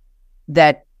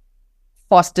that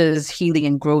fosters healing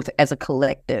and growth as a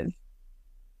collective.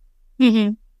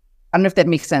 Mm-hmm. I don't know if that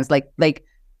makes sense. Like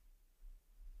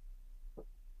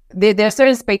there are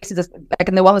certain spaces, like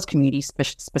in the wellness community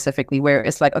specifically, where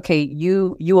it's like, okay,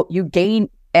 you gain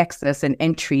access and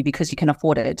entry because you can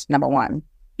afford it. Number one,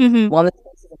 Mm-hmm. wellness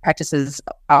practices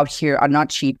out here are not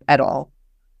cheap at all.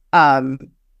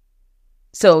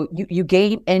 So you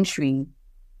gain entry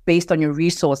based on your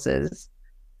resources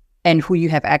and who you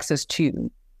have access to,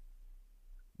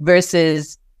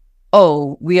 versus,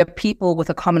 oh, we are people with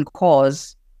a common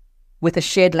cause, with a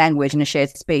shared language and a shared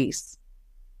space.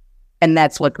 And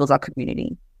that's what builds our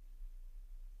community.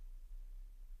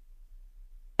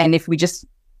 And if we just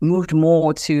moved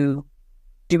more to,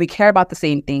 do we care about the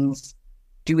same things?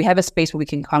 Do we have a space where we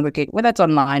can congregate, whether it's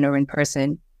online or in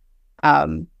person,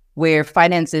 where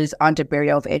finances aren't a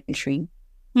barrier of entry?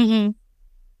 Mm-hmm.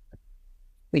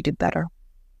 We do better.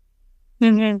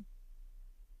 Mm-hmm.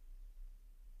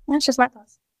 That's just my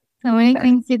thoughts. So many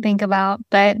things to think about,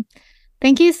 but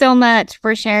thank you so much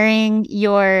for sharing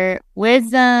your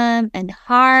wisdom and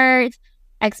heart,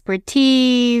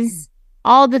 expertise,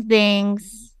 all the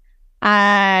things.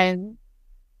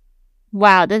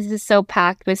 Wow, this is so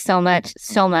packed with so much.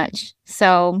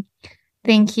 So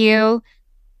thank you.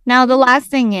 Now, the last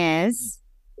thing is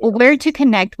where to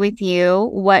connect with you.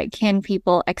 What can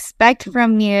people expect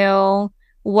from you?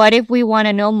 What if we want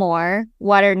to know more?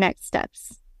 What are next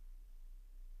steps?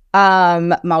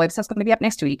 My website's going to be up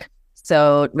next week.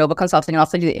 So Nova Consulting, I'll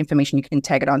send you the information. You can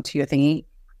tag it onto your thingy.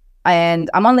 And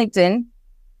I'm on LinkedIn.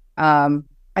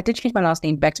 I did change my last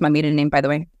name back to my maiden name, by the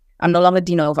way. I'm no longer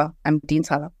Dinova. I'm Dean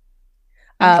Sala.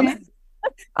 Okay.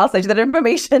 I'll send you that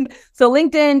information. So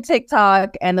LinkedIn,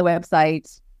 TikTok, and the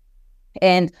website.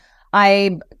 And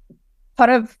part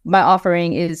of my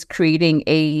offering is creating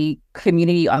a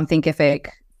community on Thinkific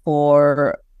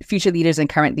for future leaders and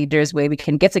current leaders, where we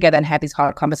can get together and have these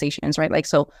hard conversations, right? Like,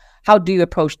 so how do you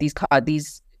approach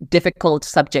these difficult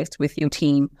subjects with your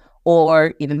team,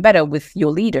 or even better, with your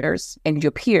leaders and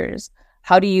your peers?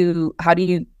 How do you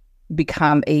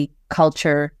become a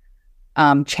culture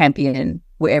champion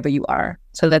wherever you are?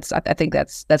 So I think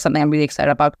that's something I'm really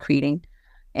excited about creating.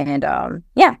 And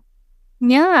yeah.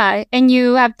 And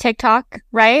you have TikTok,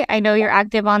 right? I know you're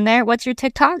active on there. What's your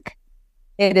TikTok?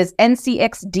 It is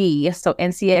NCXD, so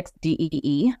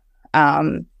NCXDEE.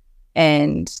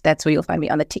 And that's where you'll find me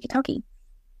on the TikToky.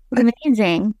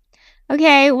 Amazing.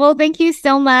 Okay, well, thank you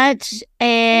so much.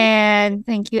 And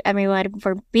thank you, everyone,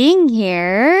 for being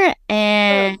here.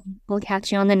 And we'll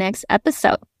catch you on the next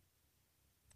episode.